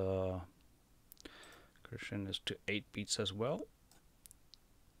 turn the crescendos to 8 beats as well.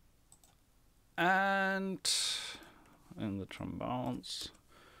 And in the trombones,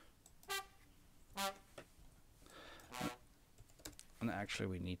 and actually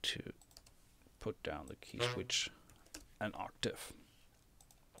we need to put down the key switch an octave.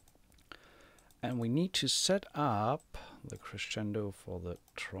 And we need to set up the crescendo for the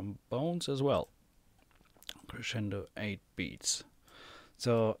trombones as well. Crescendo 8 beats.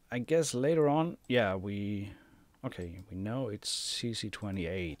 So I guess later on, yeah, we know it's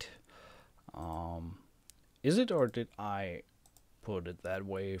CC28. Is it, or did I put it that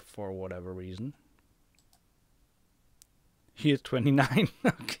way for whatever reason? Here's 29.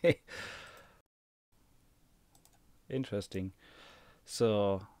 Okay. Interesting.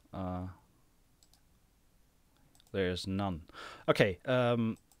 So there's none. Okay.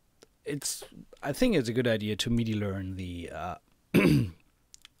 I think it's a good idea to MIDI learn the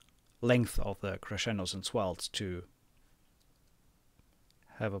length of the crescendos and swells to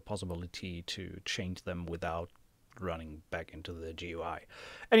have a possibility to change them without running back into the GUI.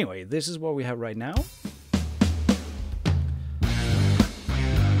 Anyway, this is what we have right now.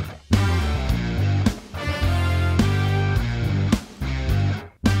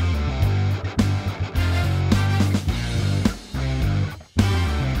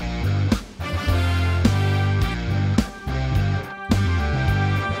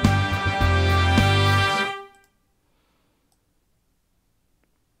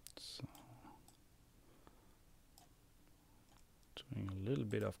 A little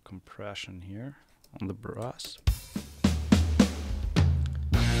bit of compression here on the brass.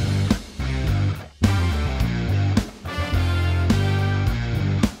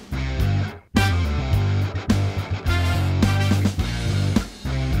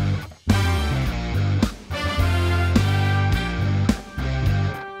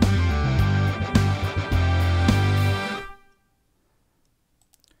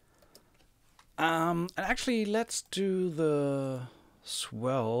 And actually, let's do the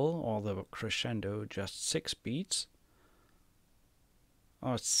swell or the crescendo just 6 beats.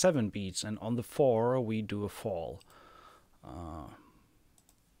 Oh, 7 beats, and on the 4 we do a fall.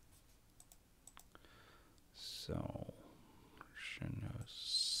 So crescendo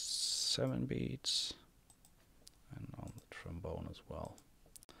 7 beats, and on the trombone as well.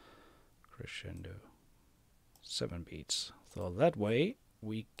 Crescendo 7 beats. So that way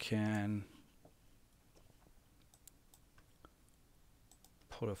we can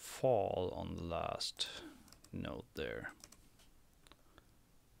put a fall on the last note there.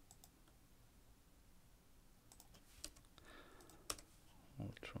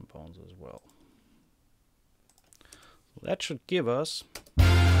 All the trombones as well. So that should give us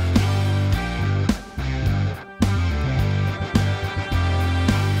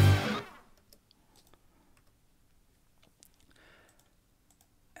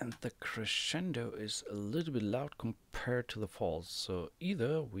and the crescendo is a little bit loud compared to the falls, so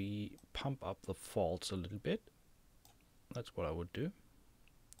either we pump up the falls a little bit. That's what I would do.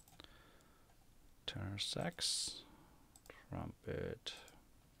 Tenor sax, trumpet,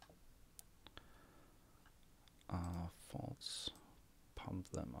 false, pump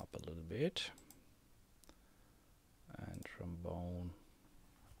them up a little bit, and trombone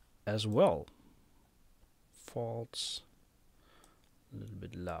as well. False, a little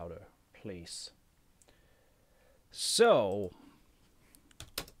bit louder, please. So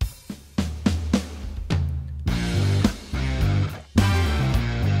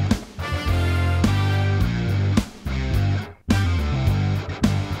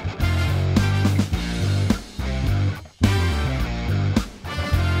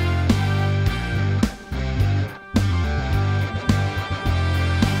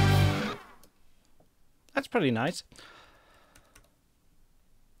that's pretty nice.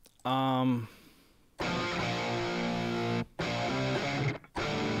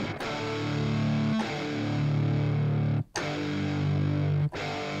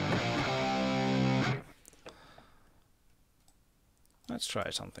 Let's try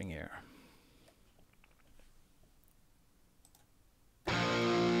something here.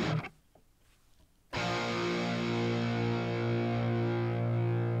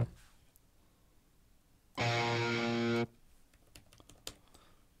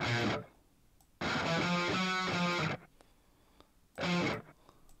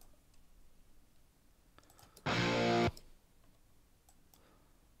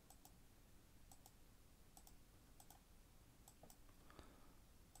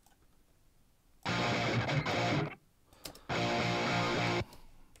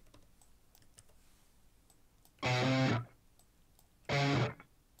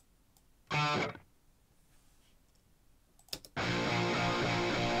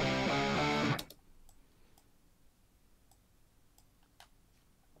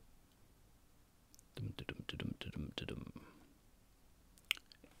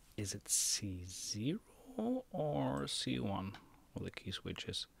 Is it C0 or C1? Well, the key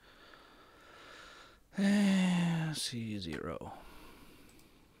switches. C0.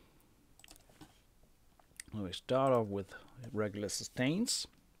 We start off with regular sustains.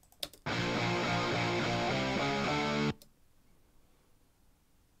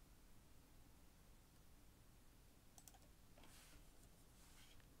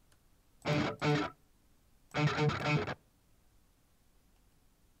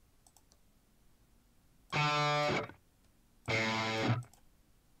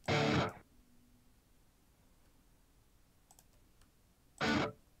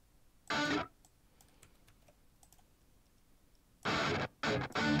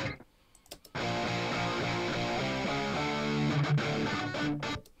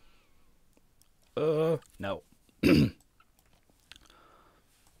 No.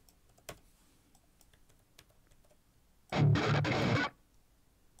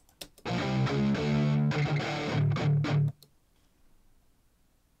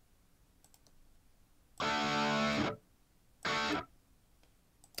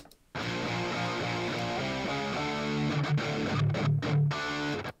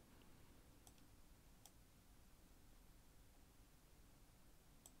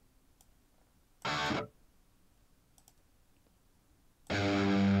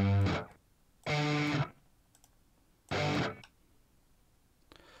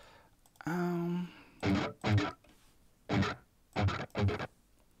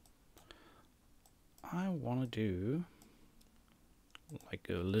 I want to do like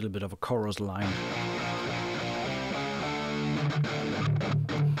a little bit of a chorus line.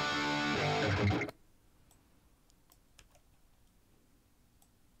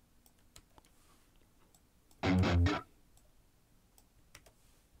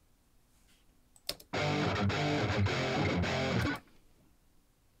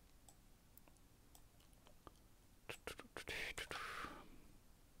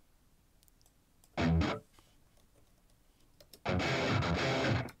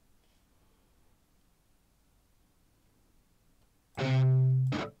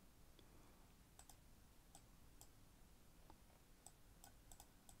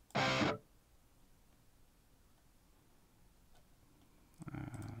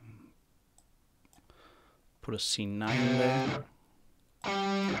 Put a C9 there.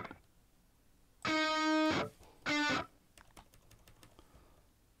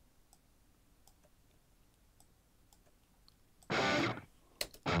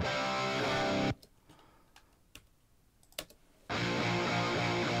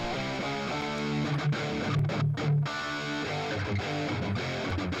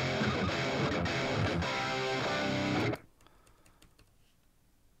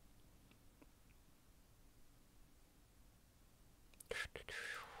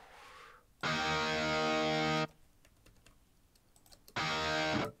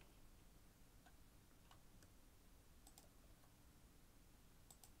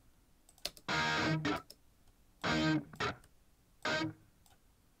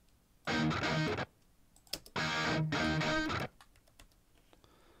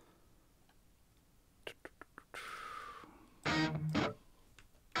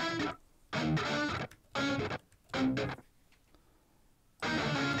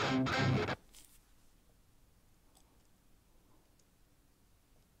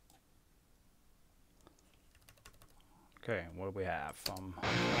 Okay, what do we have?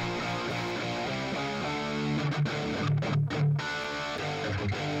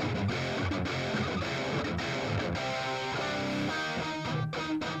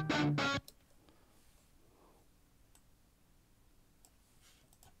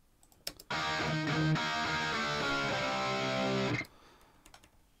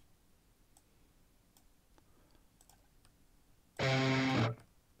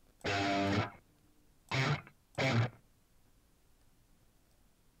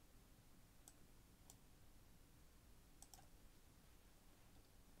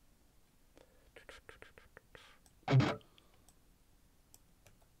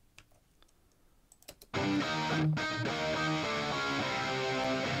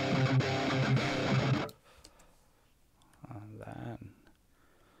 And then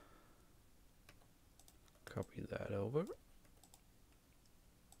copy that over.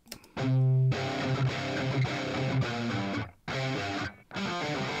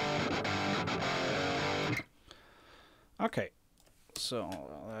 Okay, so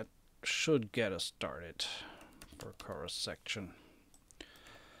that should get us started for chorus section.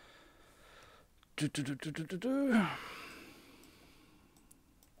 So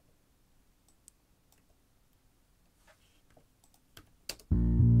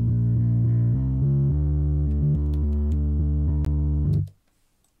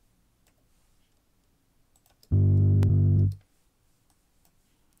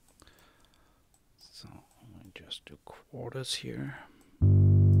I'll just do quarters here.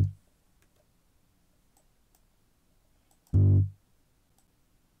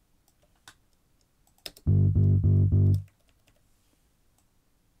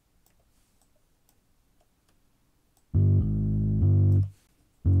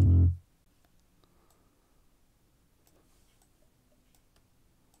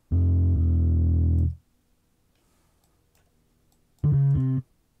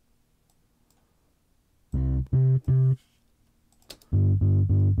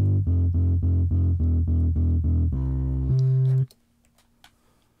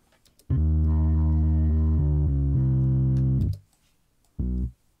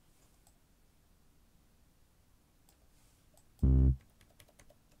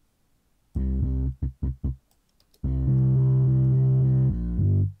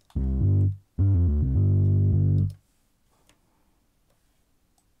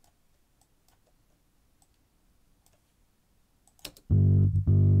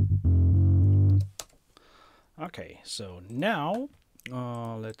 Okay, so now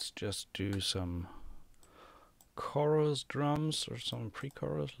let's just do some chorus drums or some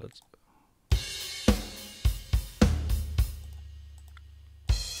pre-chorus. Let's.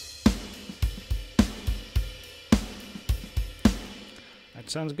 That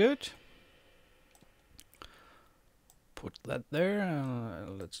sounds good. Put that there.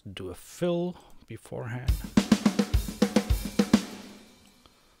 Let's do a fill beforehand.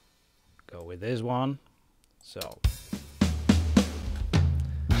 Go with this one. So.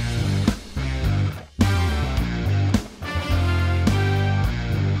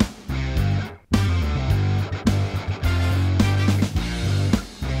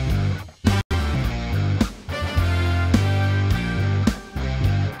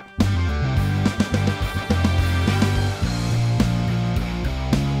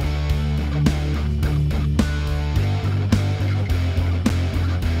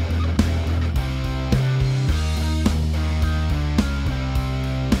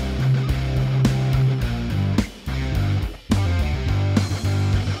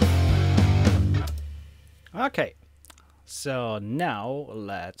 Okay, so now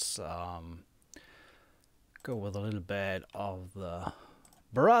let's go with a little bit of the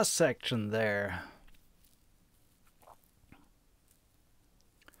brass section there.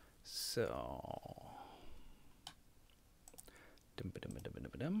 So,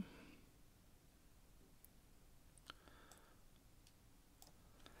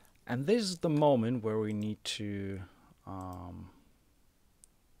 and this is the moment where we need to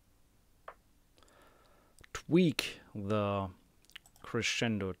tweak the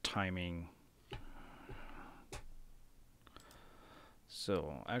crescendo timing.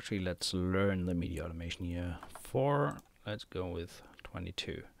 So actually let's learn the MIDI automation here. Let's go with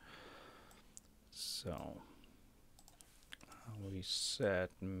 22. So we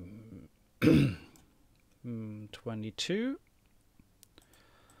set 22.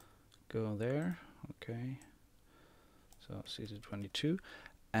 Go there. Okay. So CC 22,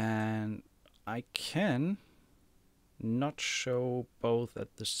 and I can not show both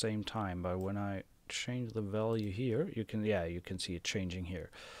at the same time, but when I change the value here, you can see it changing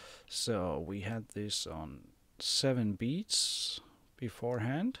here. So we had this on 7 beats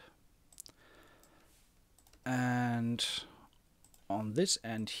beforehand. And on this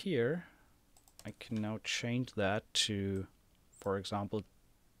end here, I can now change that to, for example,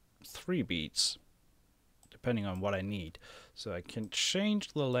 3 beats, depending on what I need. So I can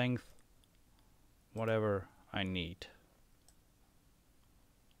change the length whatever I need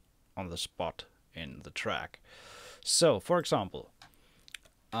on the spot in the track. So, for example,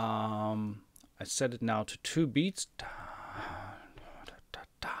 I set it now to 2 beats.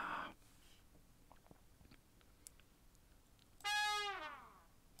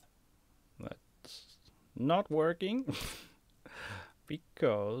 That's not working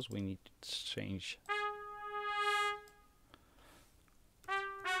because we need to change.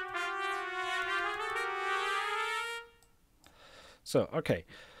 So, okay.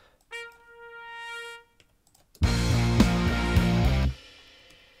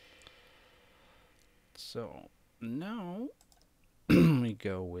 So now we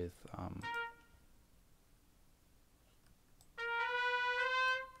go with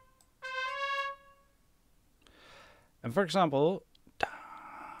and for example,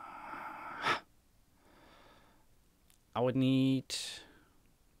 I would need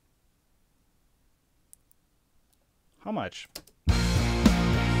how much?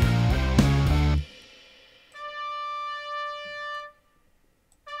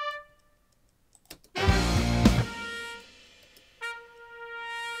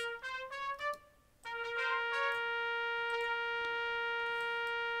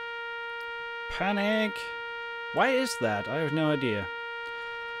 Panic. Why is that? I have no idea.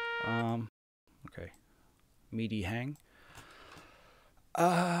 Okay. MIDI hang.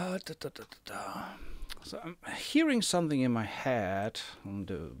 So I'm hearing something in my head.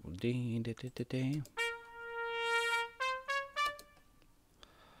 So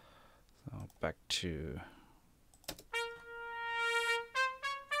back to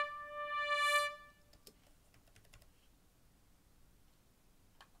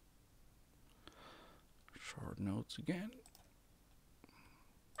short notes again.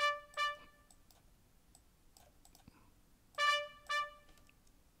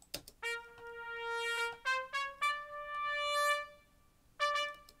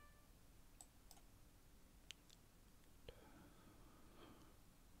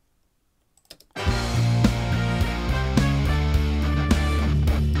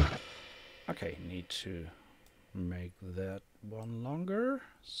 Okay, need to make that one longer,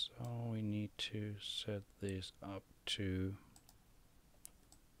 so we need to set this up to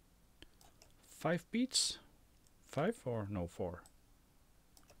 5 beats. 5 or no 4?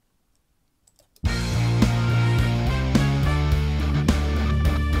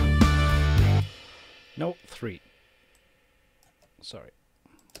 No, 3. Sorry.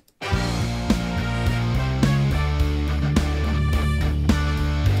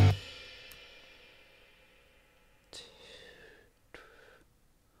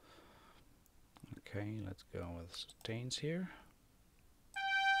 Okay, let's go with sustains here.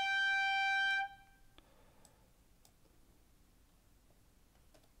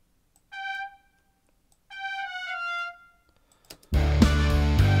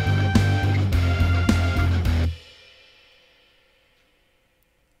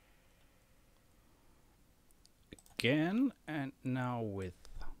 Again, and now with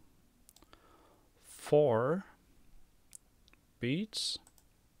 4 beats.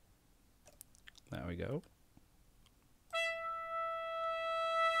 There we go.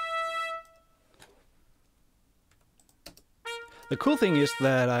 The cool thing is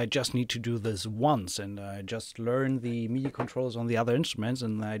that I just need to do this once, and I just learn the MIDI controls on the other instruments,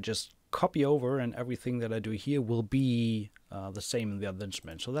 and I just copy over, and everything that I do here will be the same in the other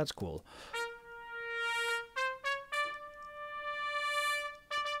instrument. So that's cool.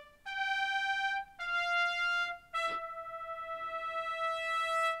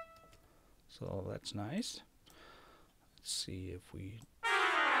 So that's nice. Let's see if we...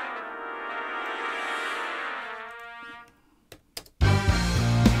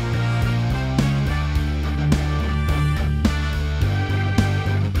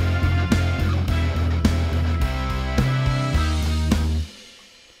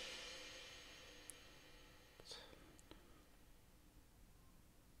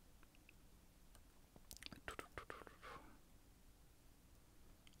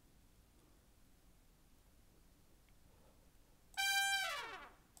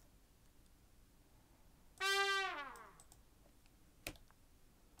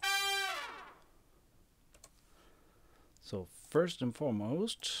 So first and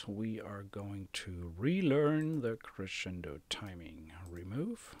foremost, we are going to relearn the crescendo timing.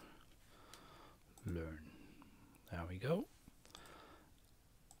 Remove, learn. There we go.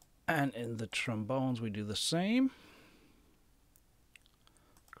 And in the trombones we do the same.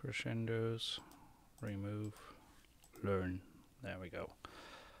 Crescendos, remove, learn. There we go.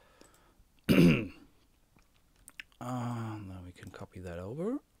 Now we can copy that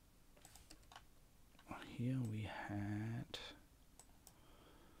over. Here we had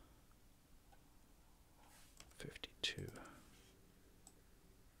 52.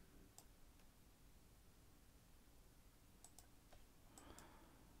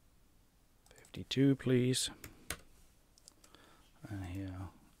 52, please. And here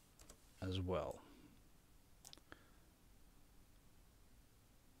as well.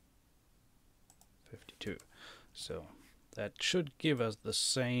 52. So that should give us the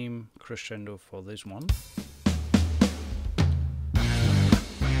same crescendo for this one.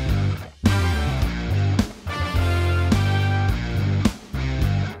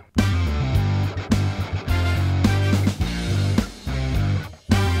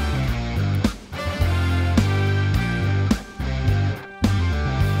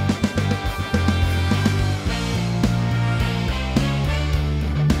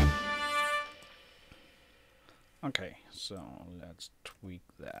 Okay, so let's tweak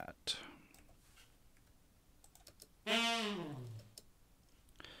that.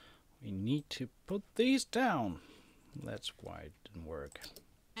 We need to put these down. That's why it didn't work.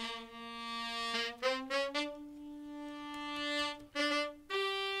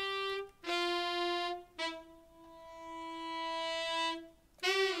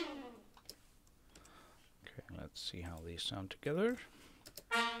 Okay, let's see how these sound together.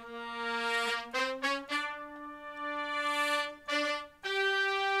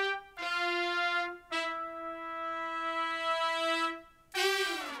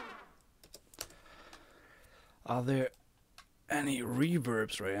 Are there any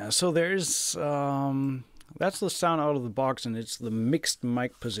reverbs right now? So there's that's the sound out of the box, and it's the mixed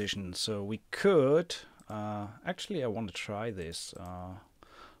mic position. So we could actually, I want to try this.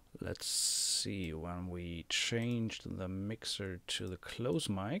 Let's see, when we changed the mixer to the close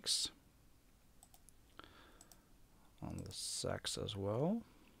mics on the sax as well.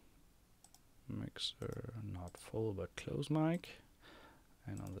 Mixer not full but close mic,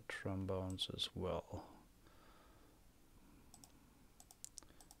 and on the trombones as well.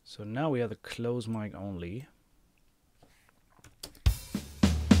 So now we have the close mic only.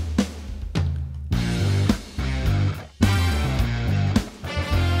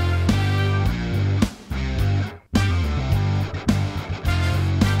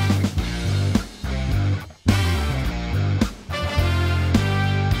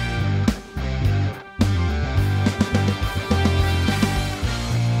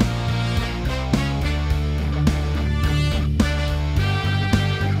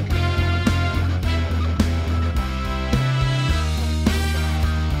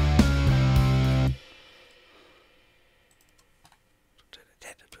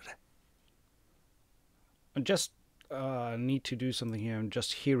 I just need to do something here. I'm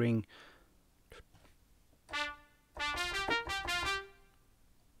just hearing.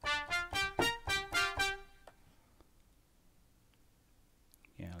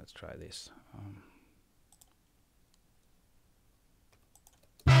 Yeah, let's try this.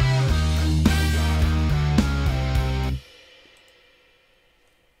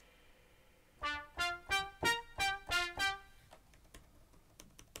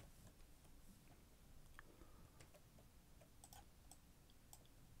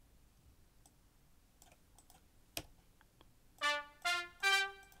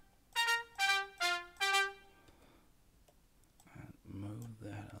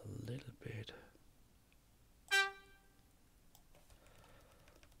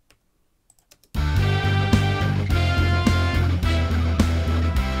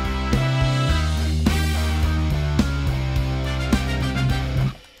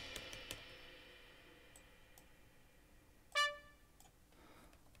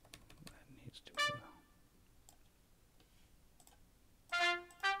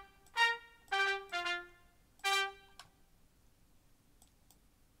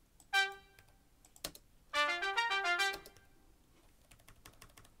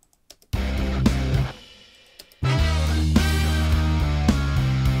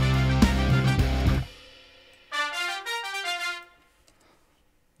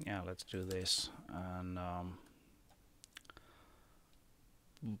 Yeah, let's do this. And I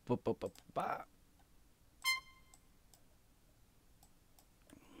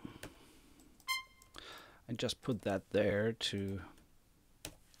just put that there to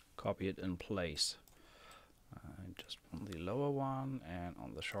copy it in place. Just on the lower one and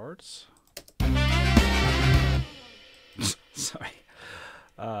on the shorts. Sorry.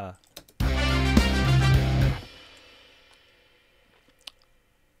 The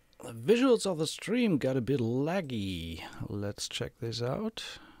visuals of the stream got a bit laggy. Let's check this out.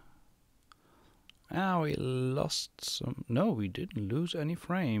 Ah, we lost some. No, we didn't lose any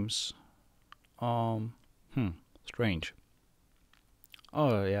frames. Strange.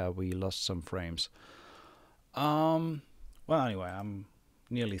 Oh yeah, we lost some frames. Well, anyway, I'm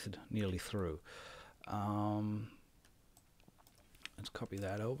nearly through. Let's copy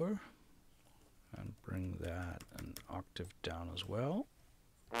that over and bring that an octave down as well.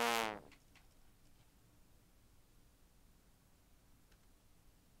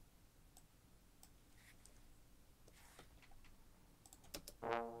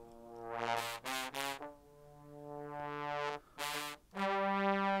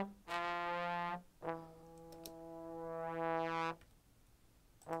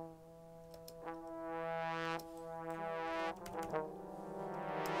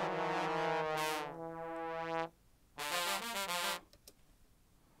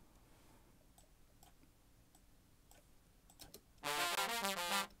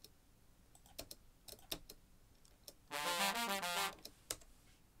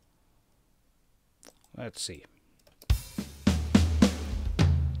 Let's see.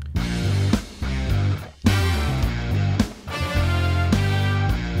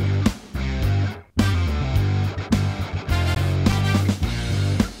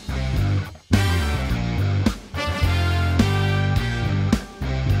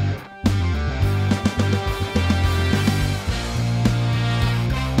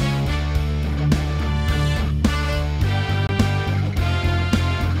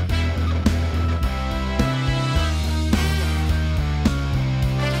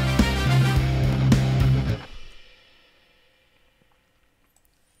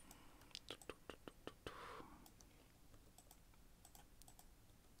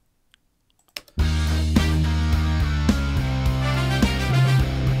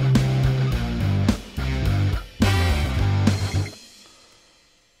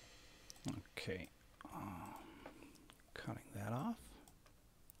 Okay, cutting that off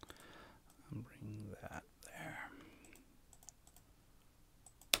and bring that there.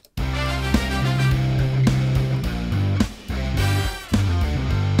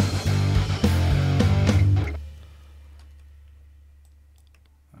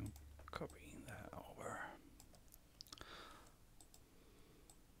 I'm copying that over.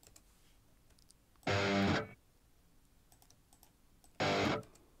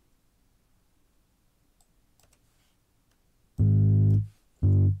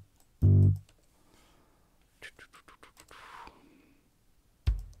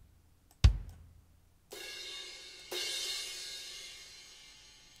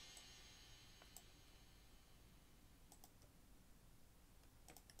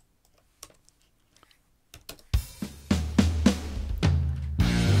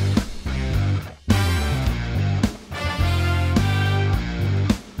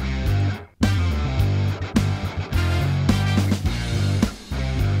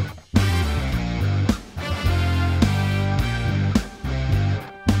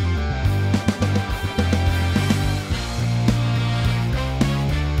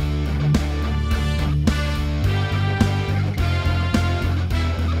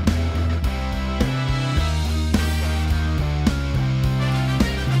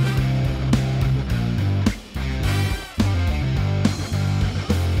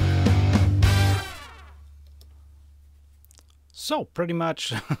 So pretty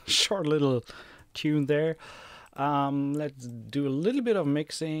much short little tune there. Let's do a little bit of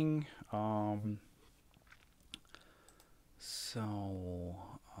mixing.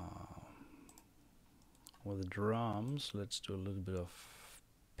 With the drums, let's do a little bit of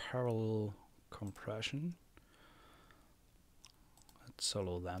parallel compression. Let's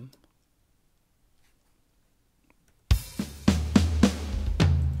solo them.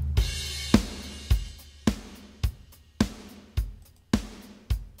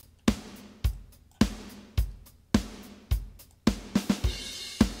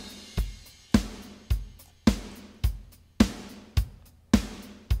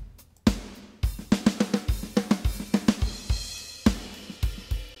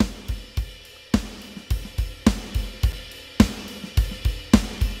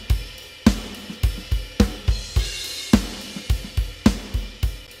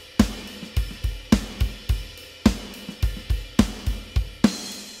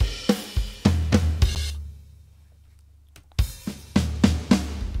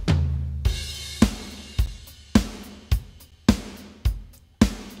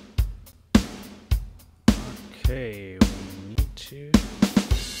 Okay, 2.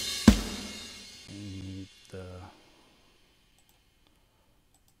 We need the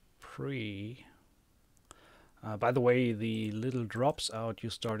pre. By the way, the little drops out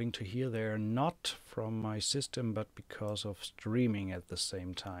you're starting to hear there, not from my system, but because of streaming at the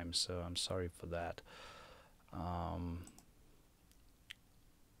same time. So I'm sorry for that.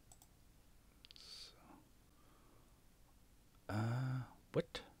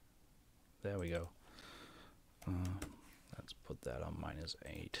 What? There we go. Let's put that on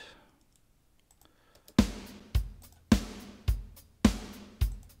 -8.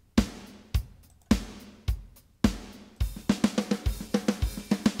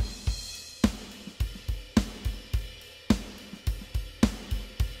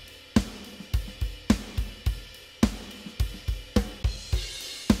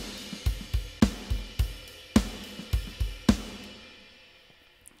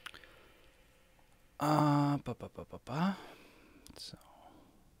 So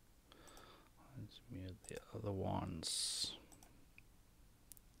let's mute the other ones.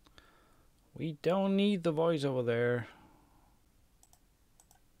 We don't need the voice over there.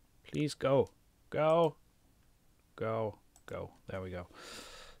 Please go. Go. Go. Go. There we go.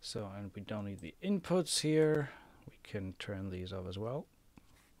 So, and we don't need the inputs here. We can turn these off as well.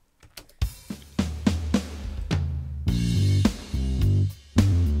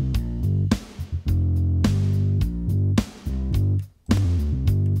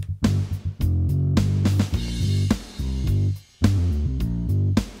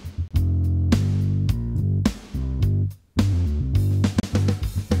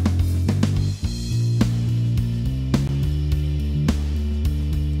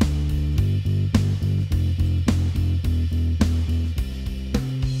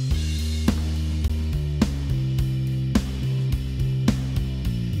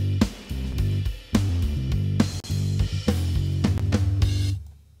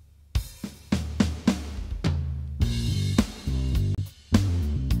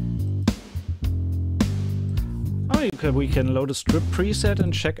 We can load a strip preset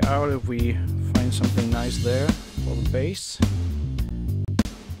and check out if we find something nice there for the bass.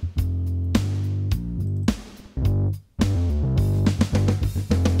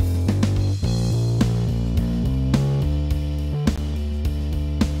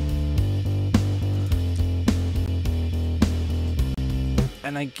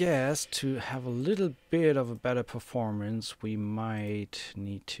 And I guess to have a little bit of a better performance, we might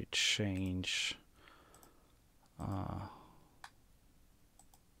need to change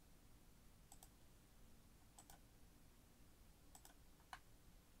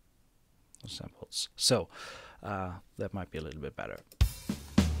samples. So that might be a little bit better.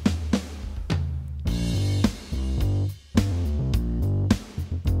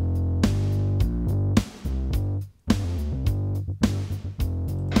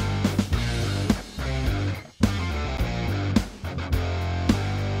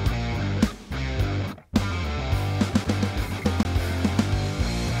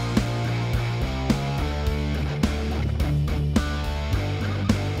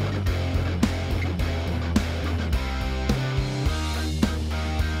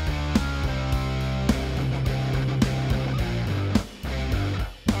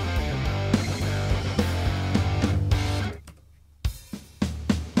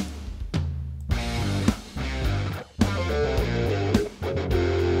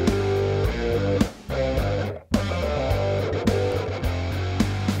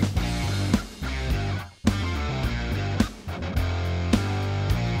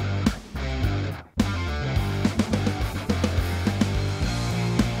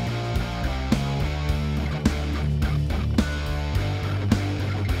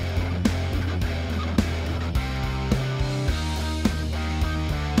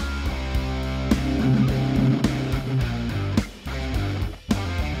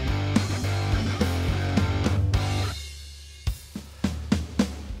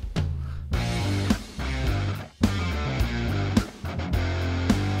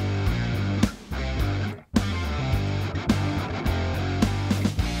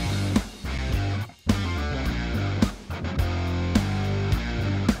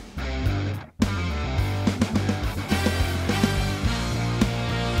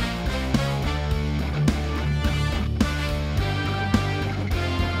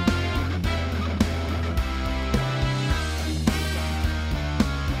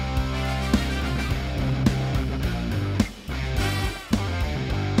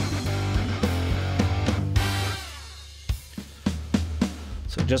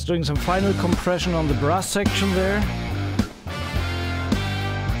 Just doing some final compression on the brass section there.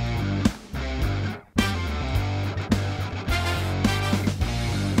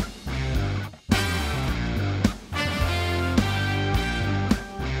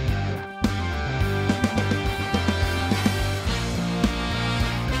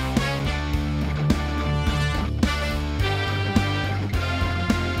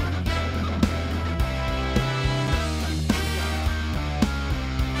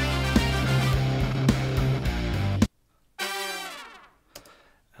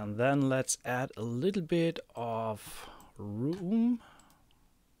 And then let's add a little bit of room.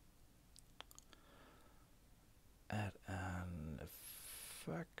 Add an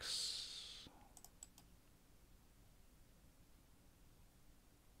effects.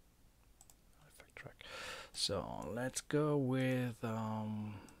 Effect track. So let's go with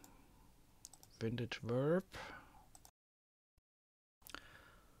vintage verb.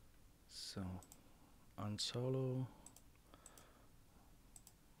 So on solo.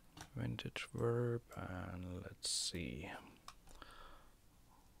 Vintage verb, and let's see.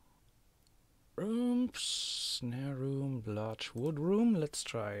 Room, snare room, large wood room. Let's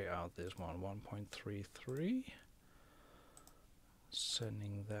try out this one, 1.33.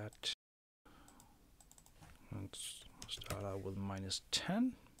 Sending that. Let's start out with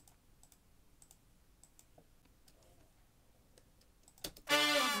 -10.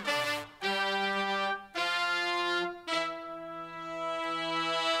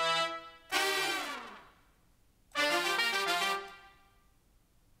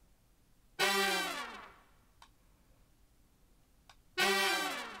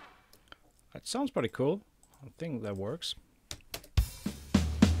 That sounds pretty cool. I think that works.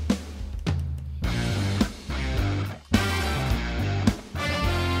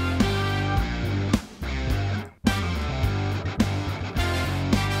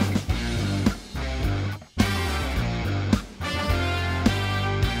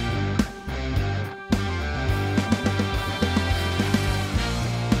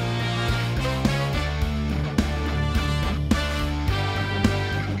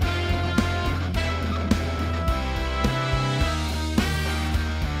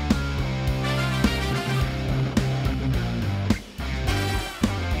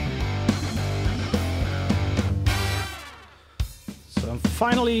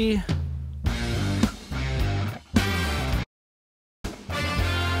 Finally,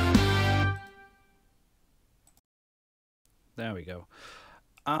 there we go.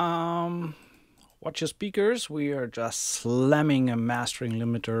 Watch your speakers. We are just slamming a mastering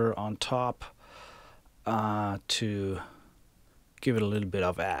limiter on top to give it a little bit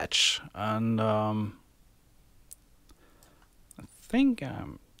of edge. And I think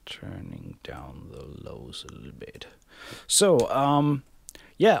I'm turning down the lows a little bit. So,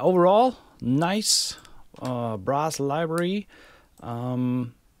 yeah, overall, nice brass library.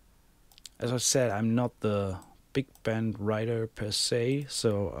 As I said, I'm not the big band writer per se,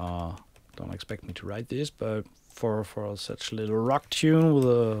 so don't expect me to write this, but for such a little rock tune with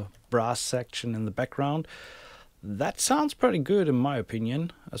a brass section in the background, that sounds pretty good in my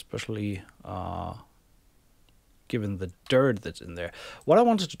opinion, especially given the dirt that's in there. What I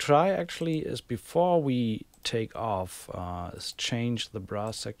wanted to try actually is, before we take off, is change the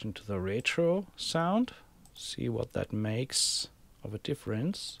brass section to the retro sound, see what that makes of a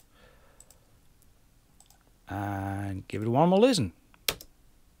difference, and give it one more listen.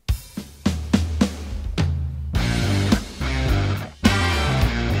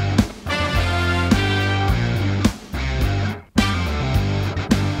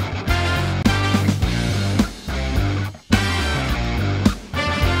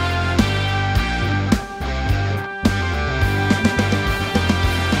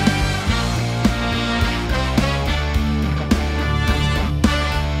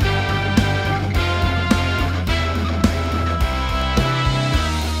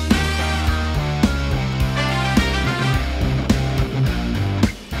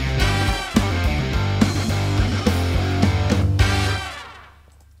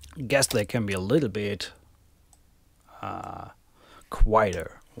 Guess they can be a little bit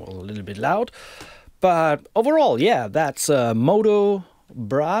quieter, or a little bit loud, but overall, yeah, that's Mojo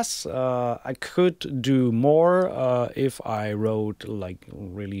brass. I could do more if I wrote like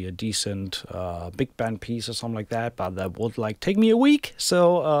really a decent big band piece or something like that, but that would like take me a week,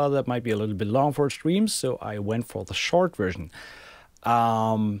 so that might be a little bit long for streams, so I went for the short version.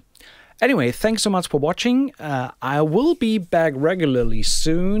 Anyway, thanks so much for watching. I will be back regularly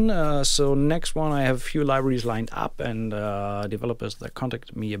soon. So next one, I have a few libraries lined up, and developers that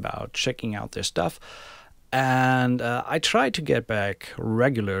contacted me about checking out their stuff. And I try to get back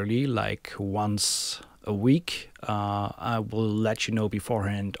regularly, like once a week. I will let you know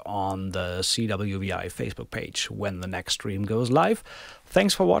beforehand on the CWVI Facebook page when the next stream goes live.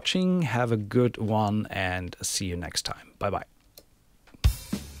 Thanks for watching. Have a good one, and see you next time. Bye-bye.